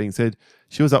wife. That being said,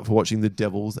 she was up for watching The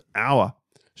Devil's Hour.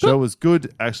 Show was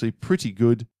good, actually pretty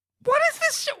good. What is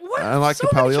this show? What? I like so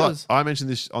Capaldi. I mentioned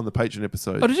this on the Patreon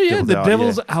episode. Oh, did you? Yeah, The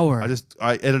Devil's Hour.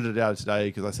 I edited it out today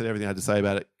because I said everything I had to say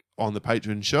about it on the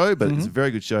Patreon show, but it's a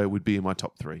very good show. It would be in my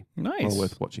top 3. Nice. Well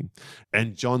worth watching.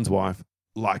 And John's wife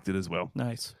liked it as well.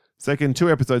 Nice. Second,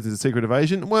 2 episodes is A Secret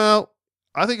Invasion. Well,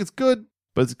 I think it's good,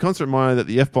 but it's a constant reminder that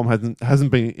the F-bomb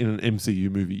hasn't been in an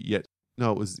MCU movie yet.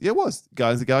 No, it was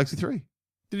Guardians of the Galaxy 3.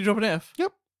 Did you drop an F?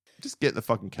 Yep. Just get the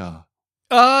fucking car.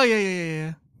 Oh,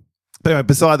 yeah. But anyway,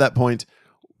 beside that point,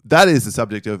 that is the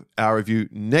subject of our review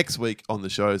next week on the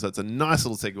show. So it's a nice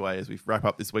little segue as we wrap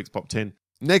up this week's Pop 10.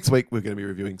 Next week, we're going to be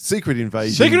reviewing Secret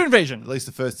Invasion. Secret Invasion. At least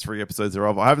the first 3 episodes are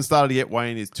of. I haven't started yet.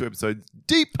 Wayne is 2 episodes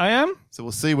deep. I am. So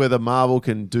we'll see whether Marvel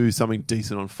can do something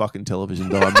decent on fucking television,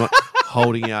 though I'm not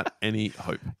holding out any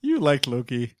hope. You like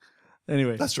Loki.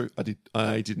 Anyway. That's true.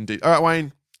 I did indeed. All right,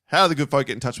 Wayne, how do the good folk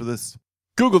get in touch with us?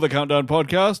 Google The Countdown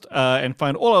Podcast and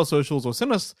find all our socials, or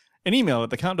send us an email at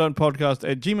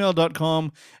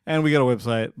thecountdownpodcast@gmail.com, and we got a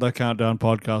website,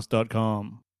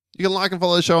 thecountdownpodcast.com. You can like and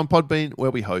follow the show on Podbean,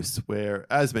 where we host, where,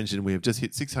 as mentioned, we have just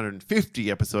hit 650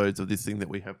 episodes of this thing that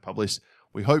we have published.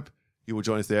 We hope you will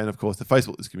join us there. And, of course, the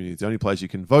Facebook community is the only place you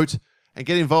can vote and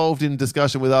get involved in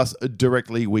discussion with us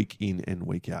directly week in and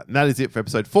week out. And that is it for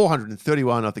episode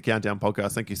 431 of the Countdown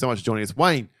Podcast. Thank you so much for joining us.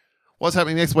 Wayne, what's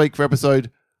happening next week for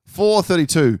episode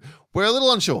 432? We're a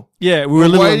little unsure. Yeah, we're a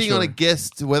little waiting unsure on a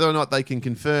guest, whether or not they can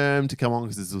confirm to come on,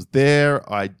 because this was their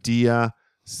idea.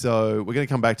 So we're going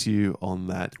to come back to you on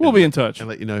that. We'll be in touch. And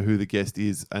let you know who the guest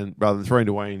is, and rather than throwing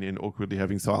to Wayne and awkwardly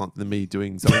having silence than me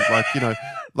doing something like,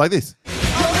 like this.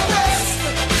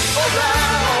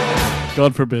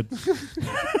 God forbid.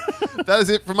 That is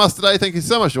it from us today. Thank you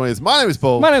so much for joining us. My name is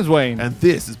Paul. My name's Wayne. And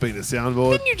this has been The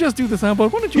Soundboard. Didn't you just do the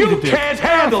soundboard? Why don't you You can't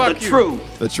handle the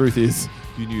truth. The truth is,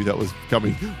 you knew that was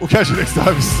coming. We'll catch you next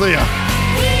time. See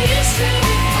ya.